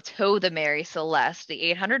be able to tow the Mary Celeste the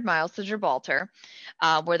 800 miles to Gibraltar,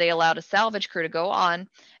 where they allowed a salvage crew to go on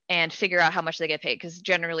and figure out how much they get paid. Because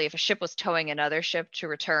generally, if a ship was towing another ship to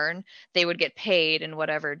return, they would get paid in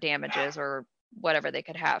whatever damages or whatever they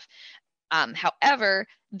could have. However,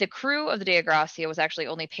 the crew of the Dea Gracia was actually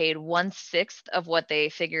only paid 1/6 of what they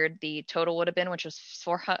figured the total would have been, which was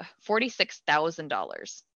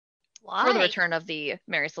 $46,000. Why? For the return of the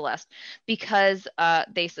Mary Celeste, because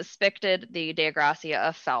they suspected the Dea Gracia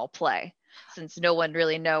of foul play, since no one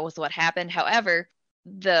really knows what happened. However,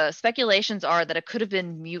 the speculations are that it could have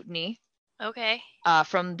been mutiny. Okay.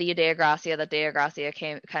 From the Dea Gracia. That Dea Gracia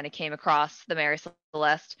came across the Mary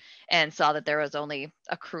Celeste and saw that there was only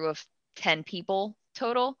a crew of 10 people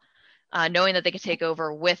total, knowing that they could take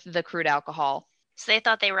over with the crude alcohol. So they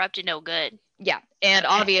thought they were up to no good. Yeah, and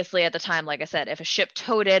Okay. Obviously at the time, like I said, if a ship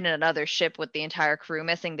towed in and another ship with the entire crew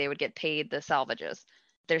missing, they would get paid the salvages.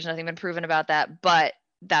 There's nothing been proven about that, but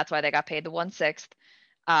that's why they got paid the 1/6.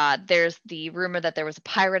 There's the rumor that there was a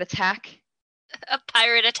pirate attack. A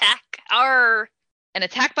pirate attack. Arr. An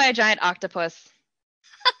attack by a giant octopus.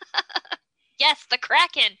 Yes, the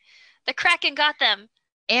Kraken. The Kraken got them.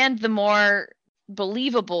 And the more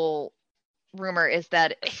believable rumor is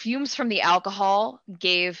that fumes from the alcohol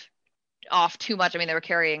gave off too much. I mean, they were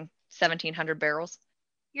carrying 1,700 barrels.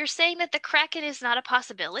 You're saying that the Kraken is not a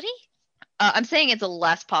possibility? I'm saying it's a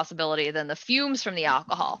less possibility than the fumes from the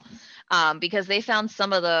alcohol, because they found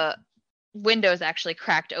some of the windows actually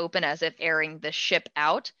cracked open as if airing the ship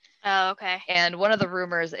out. Oh, okay. And one of the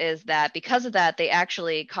rumors is that because of that, they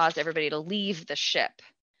actually caused everybody to leave the ship.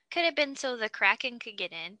 Could have been so the Kraken could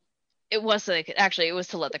get in. It was so it was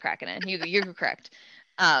to let the Kraken in. You're correct.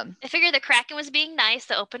 I figured the Kraken was being nice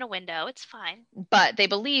to open a window. It's fine. But they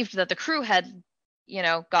believed that the crew had,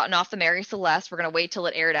 gotten off the Mary Celeste. We're going to wait till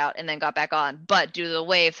it aired out and then got back on. But due to the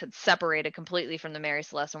waves, had separated completely from the Mary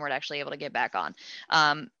Celeste and weren't actually able to get back on.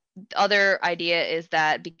 The other idea is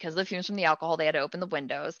that because of the fumes from the alcohol, they had to open the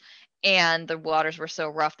windows, and the waters were so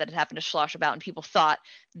rough that it happened to slosh about, and people thought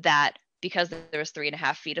that because there was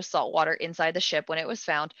 3.5 feet of salt water inside the ship when it was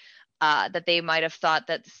found, that they might have thought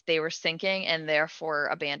that they were sinking and therefore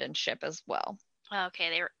abandoned ship as well. Okay,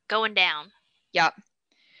 they were going down. Yep.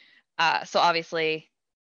 So obviously,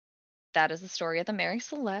 that is the story of the Mary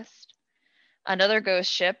Celeste. Another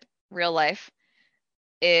ghost ship, real life,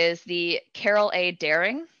 is the Carroll A.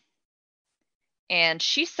 Daring. And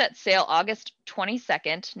she set sail August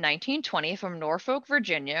 22nd, 1920 from Norfolk,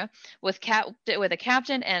 Virginia, with a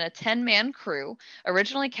captain and a 10-man crew,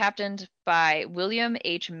 originally captained by William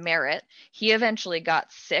H. Merritt. He eventually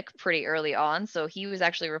got sick pretty early on, so he was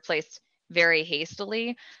actually replaced very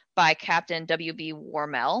hastily by Captain W.B.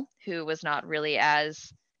 Warmell, who was not really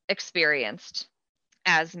as experienced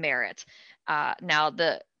as Merritt. Now,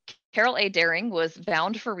 the Carroll A. Daring was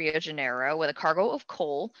bound for Rio de Janeiro with a cargo of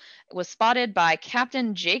coal. It was spotted by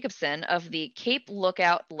Captain Jacobson of the Cape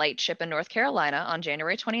Lookout lightship in North Carolina on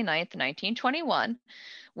January 29th, 1921,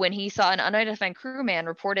 when he saw an unidentified crewman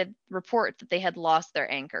report that they had lost their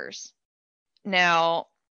anchors. Now,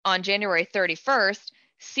 on January 31st,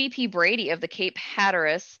 C.P. Brady of the Cape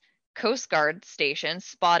Hatteras Coast Guard station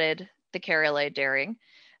spotted the Carroll A. Daring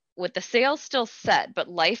with the sails still set but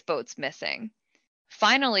lifeboats missing.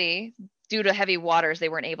 Finally, due to heavy waters, they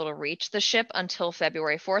weren't able to reach the ship until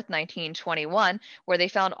February 4th, 1921, where they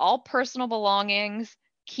found all personal belongings,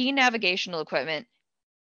 key navigational equipment,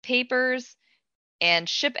 papers, and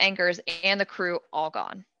ship anchors, and the crew all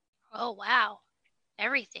gone. Oh, wow.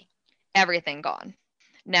 Everything. Everything gone.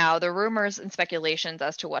 Now, the rumors and speculations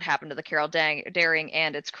as to what happened to the Carroll Daring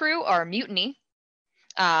and its crew are mutiny,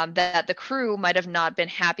 that the crew might have not been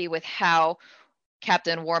happy with how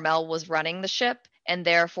Captain Warmell was running the ship, and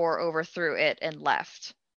therefore overthrew it and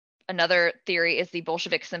left. Another theory is the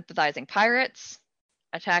Bolshevik sympathizing pirates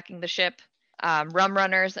attacking the ship, rum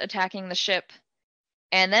runners attacking the ship,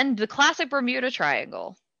 and then the classic Bermuda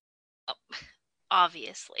Triangle. Oh,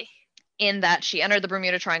 obviously. In that she entered the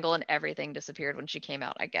Bermuda Triangle and everything disappeared when she came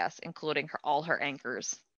out, I guess, including all her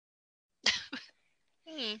anchors.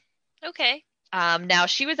 Okay. Now,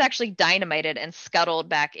 she was actually dynamited and scuttled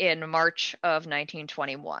back in March of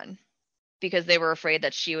 1921. Because they were afraid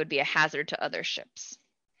that she would be a hazard to other ships.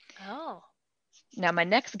 Oh. Now, my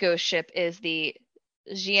next ghost ship is the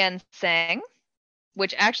Gienseng,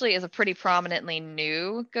 which actually is a pretty prominently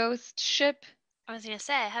new ghost ship. I was going to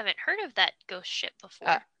say, I haven't heard of that ghost ship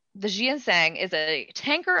before. The Gienseng is a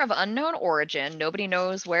tanker of unknown origin. Nobody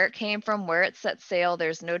knows where it came from, where it set sail.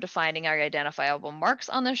 There's no defining or identifiable marks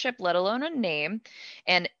on the ship, let alone a name,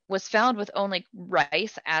 and was found with only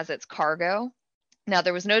rice as its cargo. Now,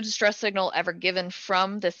 there was no distress signal ever given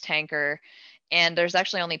from this tanker, and there's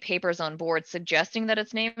actually only papers on board suggesting that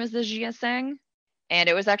its name is the Gienseng, and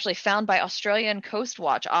it was actually found by Australian Coast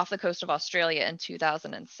Watch off the coast of Australia in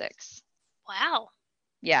 2006. Wow.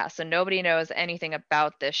 Yeah, so nobody knows anything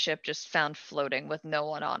about this ship, just found floating with no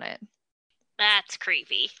one on it. That's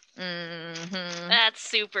creepy. Mm-hmm. That's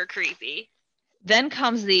super creepy. Then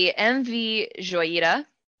comes the MV Joyita.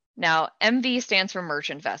 Now, MV stands for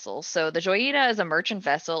merchant vessel. So the Joyita is a merchant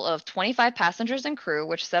vessel of 25 passengers and crew,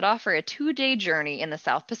 which set off for a 2-day journey in the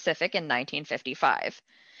South Pacific in 1955.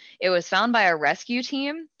 It was found by a rescue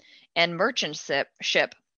team and merchant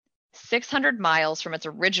ship 600 miles from its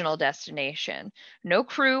original destination. No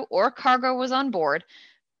crew or cargo was on board.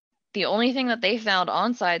 The only thing that they found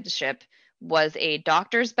onside the ship was a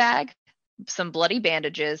doctor's bag, some bloody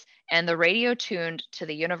bandages, and the radio tuned to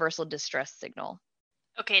the universal distress signal.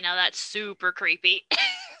 Okay, now that's super creepy.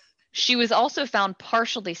 She was also found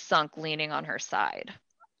partially sunk, leaning on her side.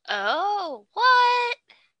 Oh, what?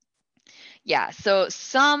 Yeah, so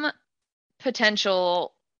some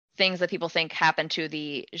potential things that people think happened to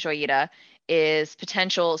the Joyita is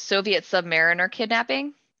potential Soviet submariner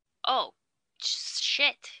kidnapping, Oh,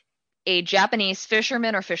 shit. a Japanese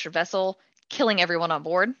fisherman or fisher vessel killing everyone on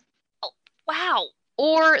board, Oh, wow.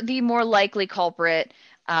 or the more likely culprit,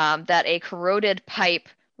 that a corroded pipe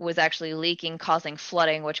was actually leaking, causing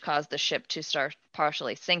flooding, which caused the ship to start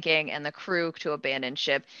partially sinking and the crew to abandon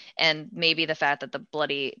ship, and maybe the fact that the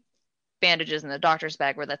bloody bandages in the doctor's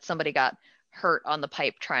bag were that somebody got hurt on the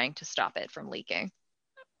pipe trying to stop it from leaking.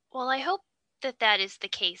 Well, I hope that that is the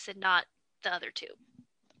case and not the other two.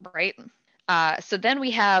 Right? So then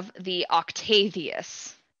we have the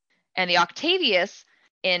Octavius. And the Octavius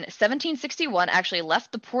in 1761 actually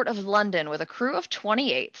left the port of London with a crew of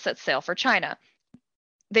 28 set sail for China.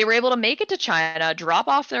 They were able to make it to China, drop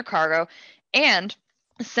off their cargo, and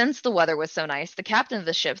since the weather was so nice, the captain of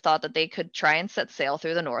the ship thought that they could try and set sail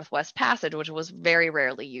through the Northwest Passage, which was very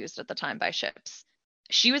rarely used at the time by ships.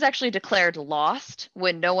 She was actually declared lost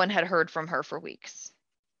when no one had heard from her for weeks.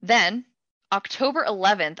 Then, October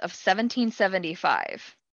 11th of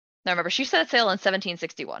 1775. Now remember, she set sail in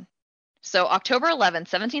 1761. So October 11th,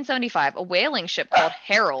 1775, a whaling ship called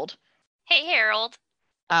Herald. Hey, Harold.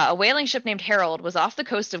 A whaling ship named Herald was off the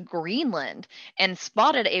coast of Greenland and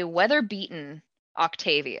spotted a weather-beaten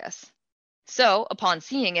Octavius. So, upon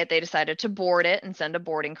seeing it, they decided to board it and send a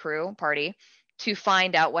boarding crew party to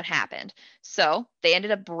find out what happened. So, they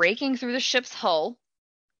ended up breaking through the ship's hull,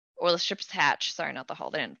 or the ship's hatch. Sorry, not the hull.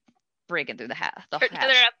 They didn't break it through the hatch. They're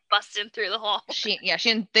not busting through the hull. They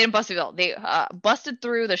didn't bust through the hull. They busted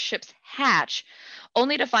through the ship's hatch,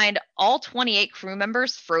 only to find all 28 crew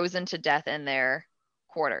members frozen to death in their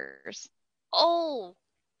quarters. Oh,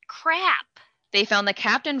 crap. They found the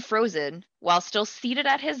captain frozen while still seated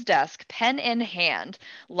at his desk, pen in hand,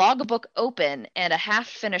 logbook open, and a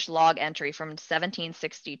half-finished log entry from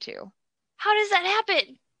 1762. How does that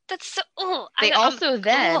happen? That's so. They also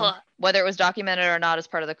then, whether it was documented or not as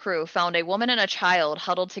part of the crew, found a woman and a child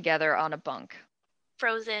huddled together on a bunk.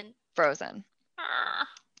 Frozen.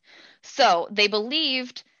 So they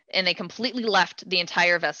believed, and they completely left the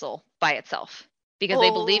entire vessel by itself because they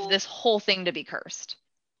believed this whole thing to be cursed.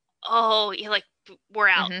 Oh, you're like, we're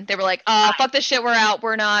out. Mm-hmm. They were like, fuck this shit, we're out.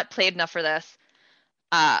 We're not played enough for this.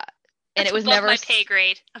 And it was never my pay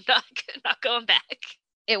grade. I'm not going back.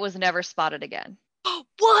 It was never spotted again.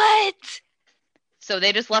 What? So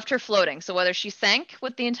they just left her floating. So whether she sank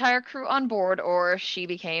with the entire crew on board or she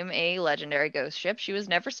became a legendary ghost ship, she was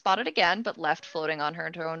never spotted again, but left floating on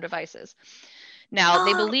her own devices. Now,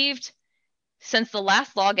 they believed, since the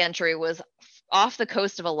last log entry was off the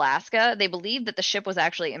coast of Alaska, they believed that the ship was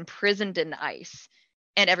actually imprisoned in ice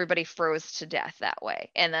and everybody froze to death that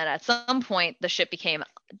way. And then at some point, the ship became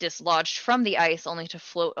dislodged from the ice only to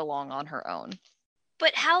float along on her own.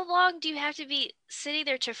 But how long do you have to be sitting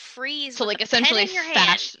there to freeze? So, like, essentially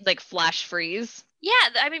flash freeze. Yeah,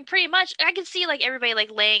 I mean, pretty much. I can see, like, everybody, like,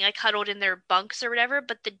 laying, like, huddled in their bunks or whatever,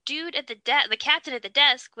 but the dude at the captain at the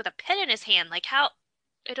desk with a pen in his hand, like, how?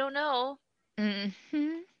 I don't know.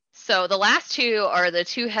 Mm-hmm. So the last two are the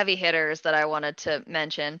two heavy hitters that I wanted to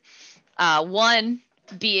mention. One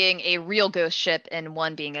being a real ghost ship and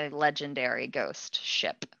one being a legendary ghost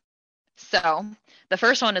ship. So the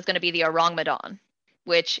first one is going to be the Orang Medan,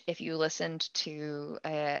 which if you listened to,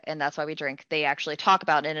 and That's Why We Drink, they actually talk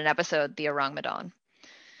about in an episode, the Orang Medan.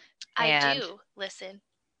 I do listen.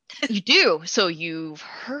 You do? So you've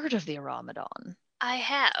heard of the Orang Medan? I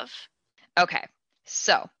have. Okay.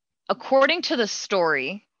 So according to the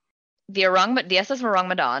story, the SS Orang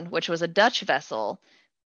Medan, which was a Dutch vessel,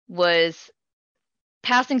 was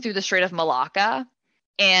passing through the Strait of Malacca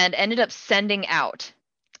and ended up sending out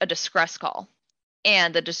a distress call.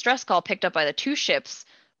 And the distress call picked up by the two ships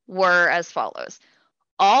were as follows.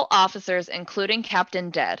 All officers, including Captain,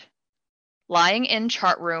 dead. Lying in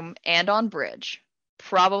chart room and on bridge.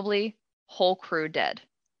 Probably whole crew dead.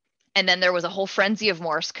 And then there was a whole frenzy of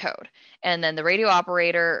Morse code. And then the radio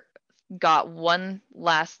operator got one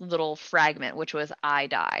last little fragment, which was I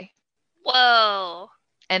die. Whoa.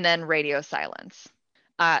 And then radio silence.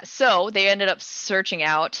 So they ended up searching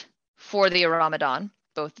out for the Orang Medan,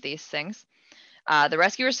 both of these things. The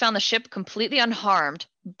rescuers found the ship completely unharmed,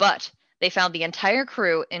 but they found the entire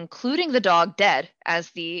crew, including the dog, dead, as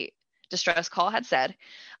the distress call had said,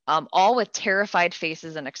 all with terrified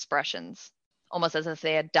faces and expressions, almost as if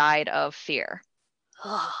they had died of fear.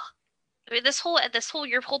 I mean,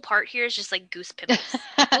 your whole part here is just like goose pimples.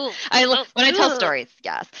 When I tell stories,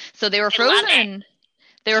 yes. So they were frozen.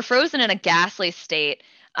 They were frozen in a ghastly state,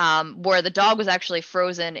 where the dog was actually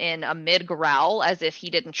frozen in a mid growl, as if he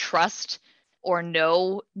didn't trust or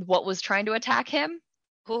know what was trying to attack him.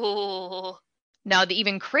 Ooh. Now, the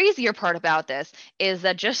even crazier part about this is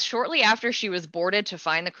that just shortly after she was boarded to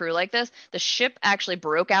find the crew like this, the ship actually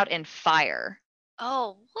broke out in fire,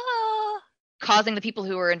 Oh, whoa. causing the people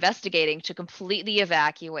who were investigating to completely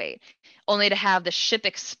evacuate, only to have the ship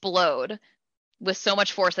explode with so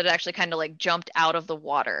much force that it actually kind of like jumped out of the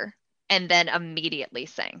water and then immediately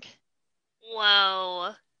sank.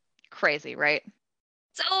 Whoa. Crazy, right?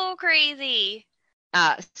 So crazy.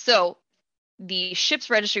 So the ship's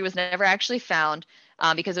registry was never actually found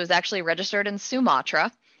because it was actually registered in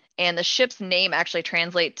Sumatra, and the ship's name actually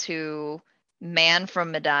translates to man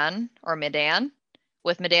from Medan, or Medan,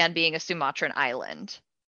 with Medan being a Sumatran island.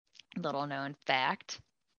 Little known fact.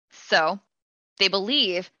 So they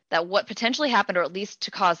believe that what potentially happened, or at least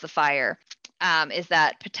to cause the fire, is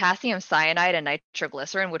that potassium cyanide and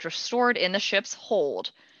nitroglycerin, which were stored in the ship's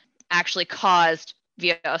hold, actually caused,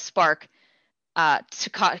 via a spark, to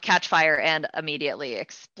catch fire and immediately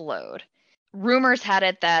explode. Rumors had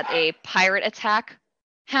it that a pirate attack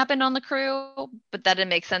happened on the crew, but that didn't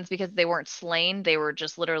make sense because they weren't slain. They were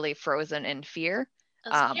just literally frozen in fear.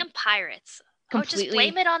 Those damn pirates. Completely, just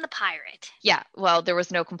blame it on the pirate. Yeah, well, there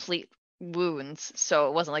was no complete wounds, so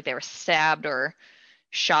it wasn't like they were stabbed or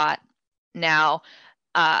shot. Now,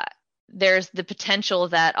 there's the potential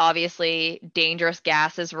that obviously dangerous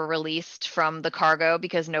gases were released from the cargo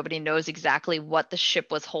because nobody knows exactly what the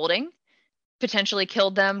ship was holding. Potentially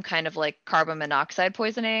killed them, kind of like carbon monoxide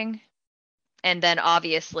poisoning. And then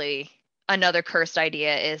obviously another cursed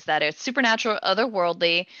idea is that it's supernatural,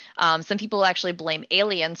 otherworldly. Some people actually blame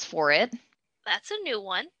aliens for it. That's a new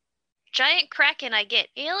one. Giant kraken, I get.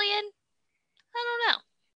 Alien? I don't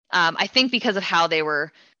know. I think because of how they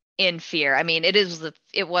were in fear. I mean, it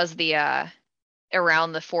was the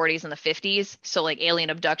around the 40s and the 50s, so like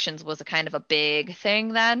alien abductions was a kind of a big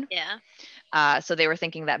thing then. Yeah. So they were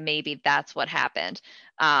thinking that maybe that's what happened.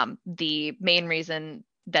 The main reason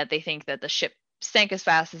that they think that the ship sank as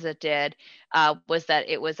fast as it did was that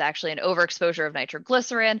it was actually an overexposure of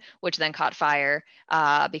nitroglycerin, which then caught fire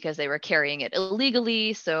because they were carrying it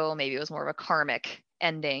illegally. So maybe it was more of a karmic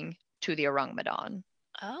ending to the Orang Medan.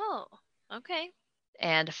 Oh, okay.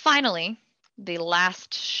 And finally, the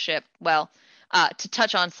last ship, to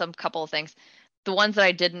touch on some couple of things, the ones that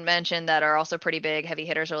I didn't mention that are also pretty big heavy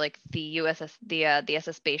hitters are like the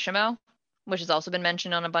SS Bechamel, which has also been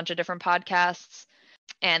mentioned on a bunch of different podcasts.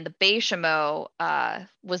 And the Bechamel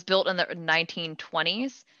was built in the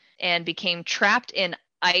 1920s and became trapped in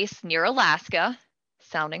ice near Alaska,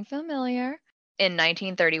 sounding familiar, in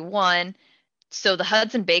 1931. So the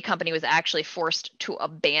Hudson Bay Company was actually forced to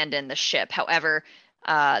abandon the ship. However,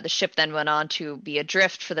 the ship then went on to be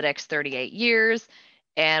adrift for the next 38 years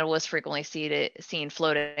and was frequently seen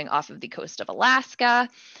floating off of the coast of Alaska.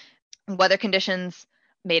 Weather conditions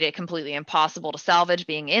made it completely impossible to salvage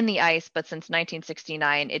being in the ice, but since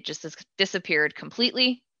 1969, it just has disappeared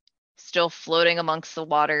completely, still floating amongst the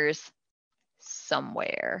waters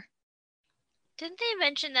somewhere. Didn't they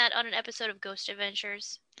mention that on an episode of Ghost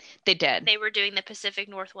Adventures? They did. They were doing the Pacific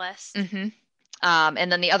Northwest. Mm-hmm.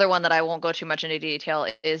 And then the other one that I won't go too much into detail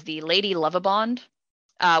is the Lady Lovibond,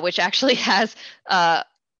 which actually has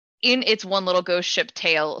in its one little ghost ship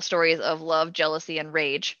tale stories of love, jealousy, and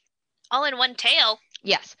rage. All in one tale?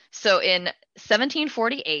 Yes. So in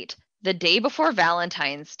 1748, the day before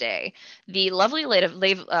Valentine's Day, the Lady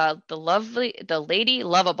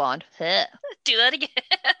Lovibond. Do that again.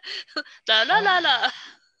 La la la la.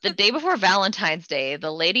 The day before Valentine's Day, the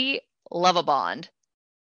Lady Lovibond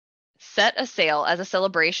set a sail as a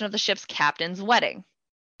celebration of the ship's captain's wedding.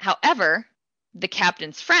 However, the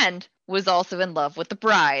captain's friend was also in love with the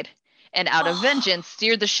bride, and out of vengeance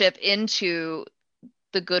steered the ship into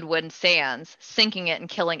the Goodwin Sands, sinking it and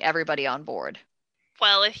killing everybody on board.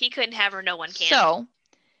 Well, if he couldn't have her, no one can. So,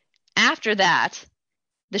 after that,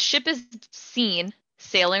 the ship is seen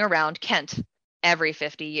sailing around Kent every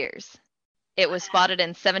 50 years. It was spotted in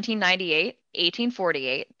 1798,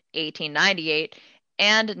 1848, 1898,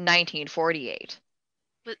 and 1948.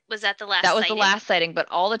 Was that the last That was sighting? the last sighting, but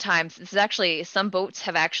all the times, this is actually, some boats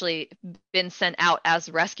have actually been sent out as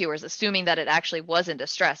rescuers, assuming that it actually was in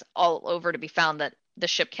distress, all over to be found that the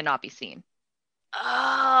ship cannot be seen.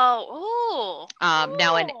 Oh, ooh.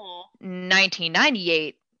 Now in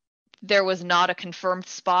 1998, there was not a confirmed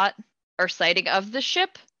spot or sighting of the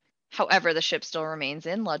ship. However, the ship still remains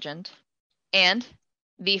in legend. And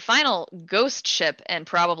the final ghost ship, and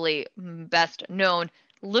probably best known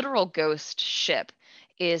literal ghost ship,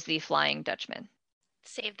 is the Flying Dutchman.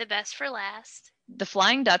 Save the best for last. The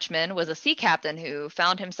Flying Dutchman was a sea captain who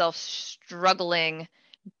found himself struggling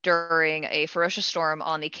during a ferocious storm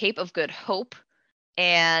on the Cape of Good Hope,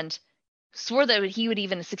 and swore that he would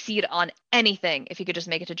even succeed on anything if he could just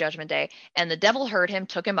make it to Judgment Day. And the devil heard him,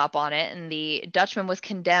 took him up on it, and the Dutchman was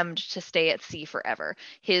condemned to stay at sea forever.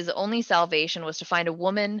 His only salvation was to find a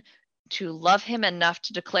woman to love him enough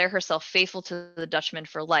to declare herself faithful to the Dutchman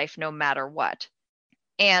for life, no matter what.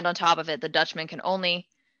 And on top of it, the Dutchman can only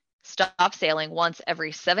stop sailing once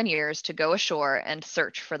every 7 years to go ashore and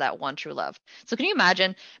search for that one true love. So can you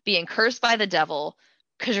imagine being cursed by the devil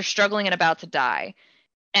because you're struggling and about to die?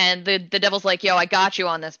 And the devil's like, yo, I got you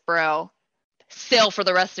on this, bro. Sail for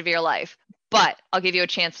the rest of your life. But I'll give you a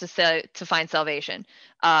chance to find salvation.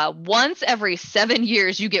 Once every 7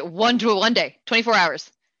 years, you get one day, 24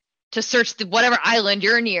 hours, to search whatever island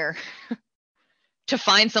you're near to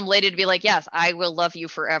find some lady to be like, yes, I will love you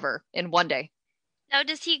forever in one day. Now,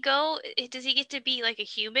 does he get to be like a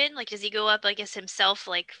human? Like, does he go up, I guess, himself,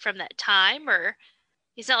 like, from that time? Or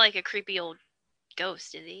he's not like a creepy old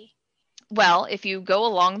ghost, is he? Well, if you go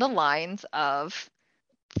along the lines of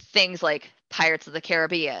things like Pirates of the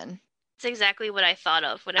Caribbean. That's exactly what I thought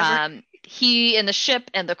of. Whenever he and the ship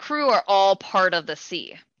and the crew are all part of the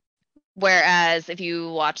sea. Whereas if you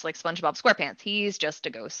watch like SpongeBob SquarePants, he's just a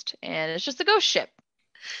ghost, and it's just a ghost ship.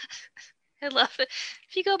 I love it.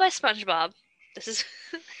 If you go by SpongeBob, this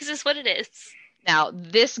is what it is. Now,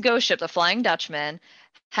 this ghost ship, the Flying Dutchman,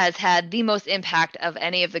 has had the most impact of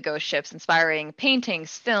any of the ghost ships, inspiring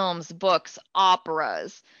paintings, films, books,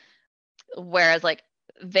 operas. Whereas like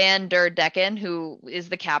Van der Decken, who is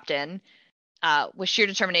the captain, with sheer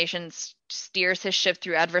determination, steers his ship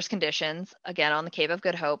through adverse conditions, again on the Cape of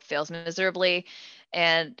Good Hope, fails miserably,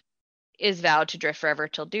 and is vowed to drift forever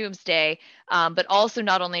till doomsday, but also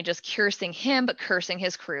not only just cursing him, but cursing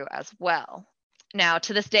his crew as well. Now,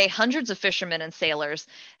 to this day, hundreds of fishermen and sailors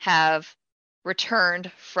have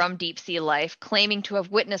returned from deep sea life, claiming to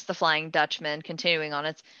have witnessed the Flying Dutchman continuing on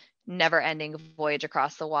its never-ending voyage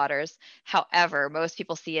across the waters. However, most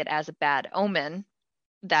people see it as a bad omen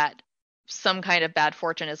that some kind of bad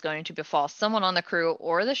fortune is going to befall someone on the crew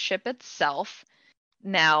or the ship itself.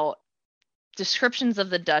 Now, descriptions of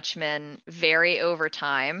the Dutchman vary over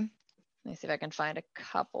time. Let me see if I can find a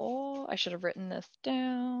couple. I should have written this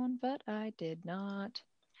down, but I did not.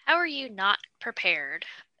 How are you not prepared?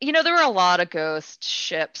 You know, there were a lot of ghost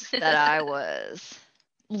ships that I was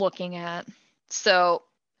looking at. So,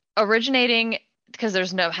 originating, because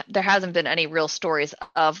there hasn't been any real stories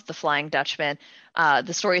of the Flying Dutchman.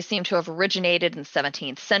 The stories seem to have originated in the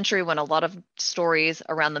 17th century, when a lot of stories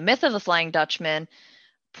around the myth of the Flying Dutchman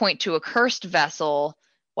point to a cursed vessel,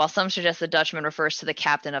 while some suggest the Dutchman refers to the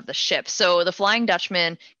captain of the ship. So the Flying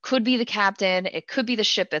Dutchman could be the captain, it could be the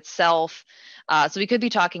ship itself. So we could be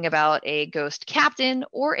talking about a ghost captain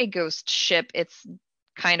or a ghost ship. It's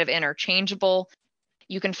kind of interchangeable.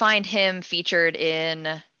 You can find him featured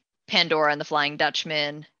in Pandora and the Flying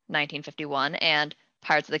Dutchman, 1951, and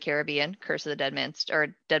Pirates of the Caribbean, Curse of the Dead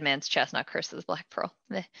Man's Chest, not Curse of the Black Pearl.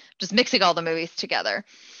 Just mixing all the movies together.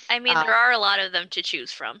 I mean, there are a lot of them to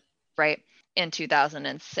choose from. Right, in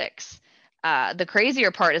 2006. The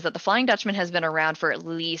crazier part is that the Flying Dutchman has been around for at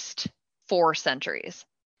least 4 centuries.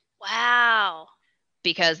 Wow.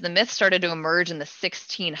 Because the myth started to emerge in the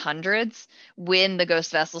 1600s when the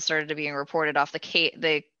ghost vessels started being reported off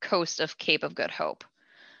the coast of Cape of Good Hope.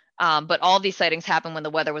 But all these sightings happened when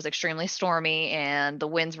the weather was extremely stormy and the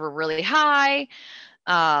winds were really high.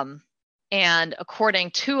 And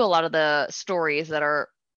according to a lot of the stories that are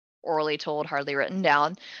orally told, hardly written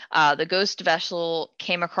down, the ghost vessel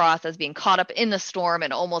came across as being caught up in the storm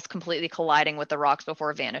and almost completely colliding with the rocks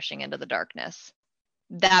before vanishing into the darkness.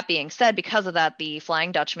 That being said, because of that, the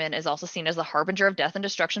Flying Dutchman is also seen as the harbinger of death and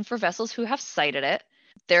destruction for vessels who have sighted it.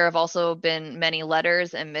 There have also been many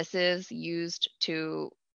letters and missives used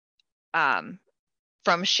to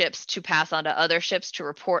from ships to pass on to other ships to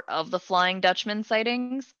report of the Flying Dutchman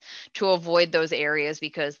sightings to avoid those areas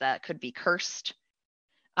because that could be cursed.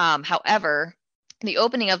 However, the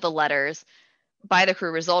opening of the letters by the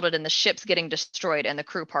crew resulted in the ships getting destroyed and the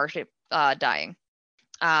crew dying.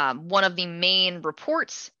 One of the main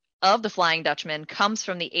reports of the Flying Dutchman comes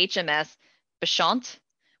from the HMS Beshant,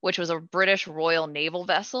 which was a British Royal Naval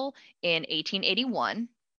vessel in 1881.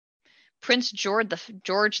 Prince George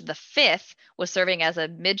V was serving as a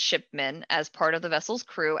midshipman as part of the vessel's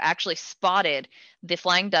crew, actually spotted the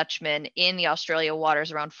Flying Dutchman in the Australia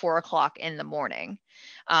waters around 4 o'clock in the morning.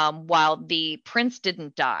 While the prince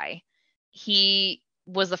didn't die, he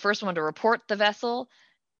was the first one to report the vessel.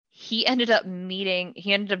 He ended up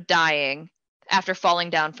dying after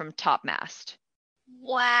falling down from topmast.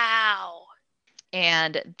 Wow.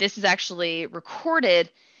 And this is actually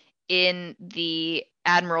recorded in the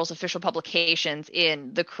Admiral's official publications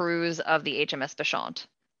in the cruise of the HMS Bechant.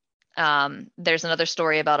 There's another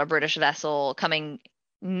story about a British vessel coming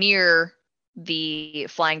near the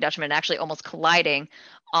Flying Dutchman, actually almost colliding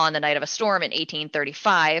on the night of a storm in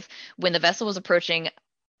 1835, when the vessel was approaching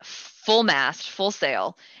full mast, full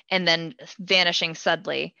sail, and then vanishing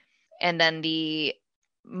suddenly. And then the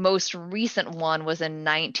most recent one was in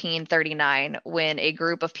 1939, when a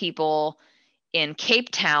group of people in Cape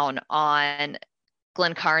Town on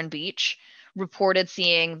Glencairn Beach reported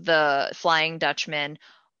seeing the Flying Dutchman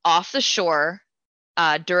off the shore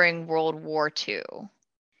during World War II.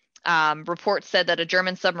 Reports said that a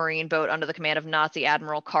German submarine boat under the command of Nazi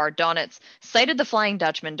Admiral Karl Donitz sighted the Flying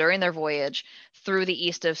Dutchman during their voyage through the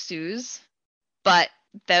east of Suez, but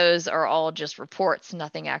those are all just reports,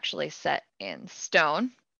 nothing actually set in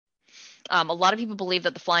stone. A lot of people believe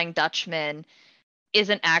that the Flying Dutchman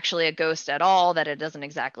isn't actually a ghost at all, that it doesn't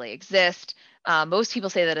exactly exist. Most people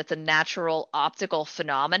say that it's a natural optical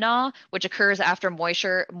phenomena, which occurs after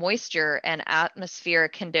moisture and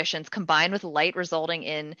atmospheric conditions combine with light, resulting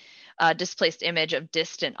in a displaced image of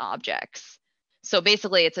distant objects. So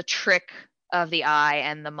basically, it's a trick of the eye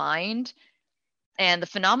and the mind. And the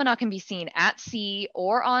phenomena can be seen at sea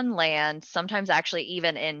or on land, sometimes actually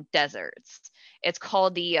even in deserts. It's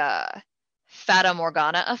called the Fata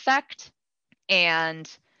Morgana effect. And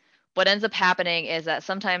what ends up happening is that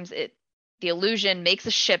sometimes the illusion makes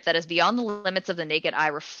a ship that is beyond the limits of the naked eye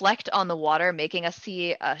reflect on the water, making us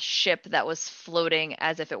see a ship that was floating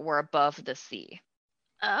as if it were above the sea.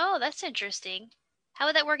 Oh, that's interesting. How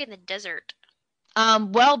would that work in the desert?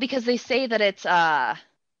 Well, because they say that it's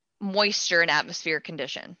moisture and atmospheric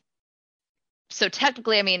condition. So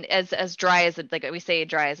technically, I mean, as dry as like we say,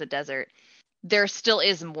 dry as a desert, there still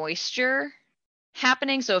is moisture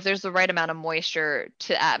happening. So if there's the right amount of moisture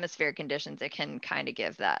to atmospheric conditions, it can kind of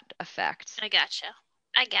give that effect. I gotcha.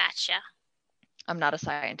 I'm not a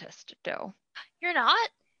scientist, though. You're not?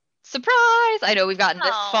 Surprise! I know we've gotten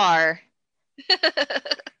this Oh. far,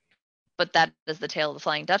 but that is the tale of the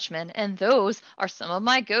Flying Dutchman, and those are some of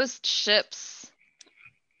my ghost ships.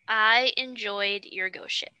 I enjoyed your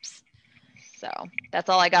ghost ships. So that's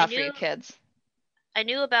all I got for you kids. I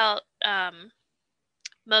knew about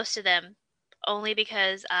most of them only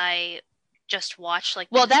because I just watched like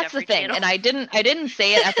well, the that's the Discovery thing, Channel. and I didn't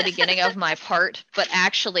say it at the beginning of my part, but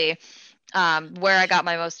actually, where I got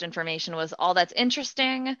my most information was All That's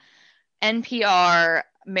Interesting, NPR,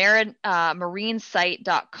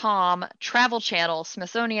 marinesite.com, Travel Channel,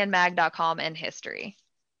 SmithsonianMag.com, and History.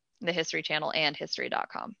 The History Channel and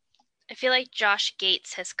History.com. I feel like Josh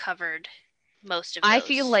Gates has covered most of those. I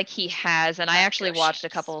feel like he has, and I actually watched a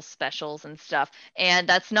couple of specials and stuff, and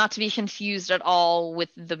that's not to be confused at all with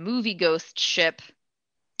the movie Ghost Ship,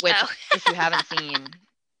 which, if you haven't seen,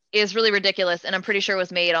 is really ridiculous, and I'm pretty sure it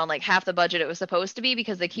was made on like half the budget it was supposed to be,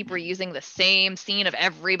 because they keep reusing the same scene of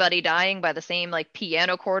everybody dying by the same like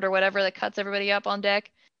piano chord or whatever that cuts everybody up on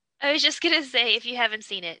deck. I was just gonna say, if you haven't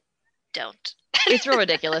seen it, don't. It's real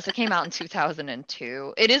ridiculous. It came out in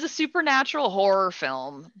 2002. It is a supernatural horror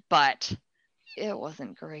film, but it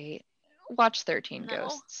wasn't great. Watch 13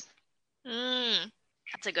 Ghosts.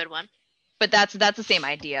 That's a good one. But that's the same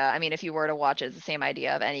idea. I mean, if you were to watch it, it's the same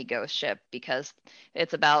idea of any ghost ship, because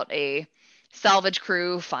it's about a salvage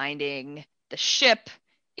crew finding the ship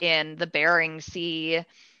in the Bering Sea.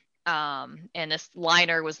 And this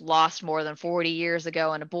liner was lost more than 40 years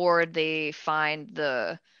ago, and aboard they find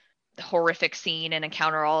the horrific scene and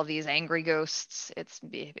encounter all of these angry ghosts. It's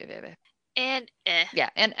and yeah,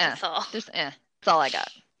 and That's all. There's That's all I got.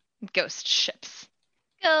 Ghost ships.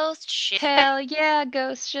 Ghost ship. Hell yeah,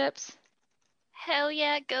 ghost ships. Hell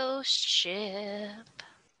yeah, ghost ship.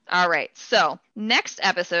 All right, so next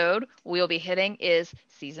episode we'll be hitting is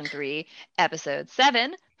season 3, episode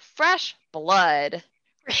 7, Fresh Blood.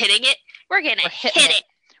 We're hitting it. We're gonna hit it.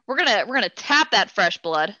 We're gonna tap that fresh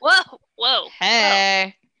blood. Whoa.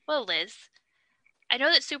 Hey. Whoa, Liz. I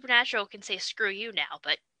know that Supernatural can say screw you now,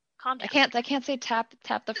 but calm down. I can't say tap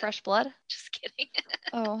the fresh blood. Just kidding.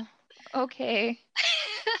 Oh, okay.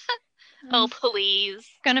 Oh, please.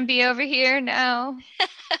 Gonna be over here now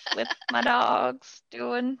with my dogs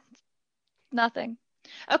doing nothing.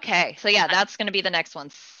 Okay, so yeah, that's gonna be the next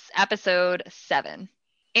one, episode 7.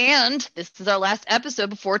 And this is our last episode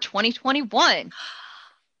before 2021.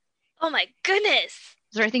 Oh my goodness.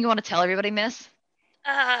 Is there anything you want to tell everybody, miss?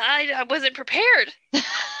 I wasn't prepared.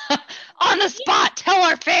 On the spot, tell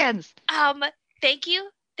our fans. Thank you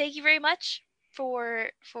very much for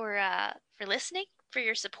listening, for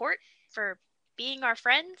your support, for being our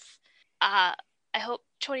friends. I hope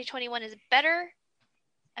 2021 is better.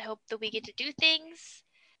 I hope that we get to do things.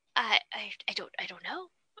 I don't know.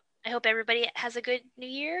 I hope everybody has a good New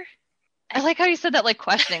Year. I like how you said that like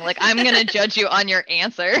questioning, like I'm gonna judge you on your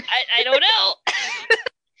answer. I don't know.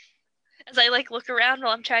 As I like look around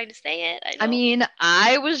while I'm trying to say it. I mean,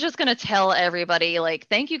 I was just gonna tell everybody, like,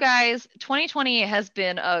 thank you guys. 2020 has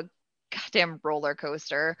been a goddamn roller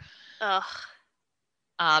coaster. Ugh.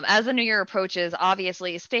 As the new year approaches,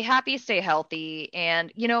 obviously, stay happy, stay healthy,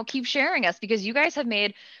 and, you know, keep sharing us because you guys have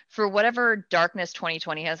made, for whatever darkness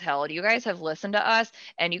 2020 has held, you guys have listened to us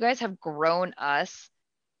and you guys have grown us.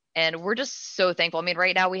 And we're just so thankful. I mean,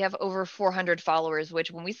 right now we have over 400 followers,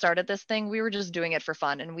 which when we started this thing, we were just doing it for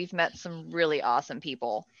fun. And we've met some really awesome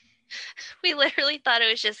people. We literally thought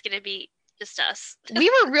it was just going to be just us. We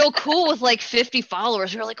were real cool with like 50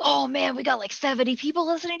 followers. We were like, oh man, we got like 70 people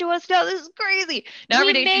listening to us now. This is crazy. Now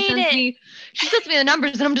every day she sends me the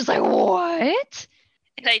numbers and I'm just like, what?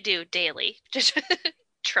 And I do daily. Just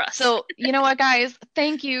trust. So you know what, guys?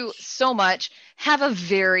 Thank you so much. Have a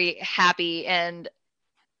very happy and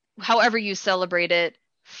however you celebrate it,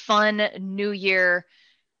 fun new year.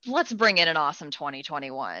 Let's bring in an awesome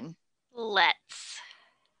 2021. Let's.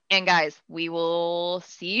 And guys, we will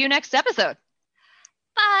see you next episode.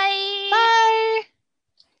 Bye. Bye.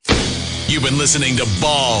 You've been listening to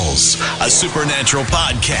Balls, a supernatural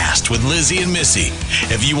podcast with Lizzie and Missy.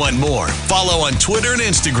 If you want more, follow on Twitter and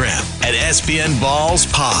Instagram at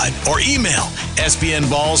SPNBallsPod or email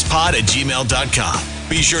spnballspod@gmail.com.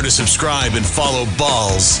 Be sure to subscribe and follow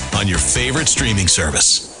Balls on your favorite streaming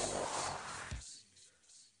service.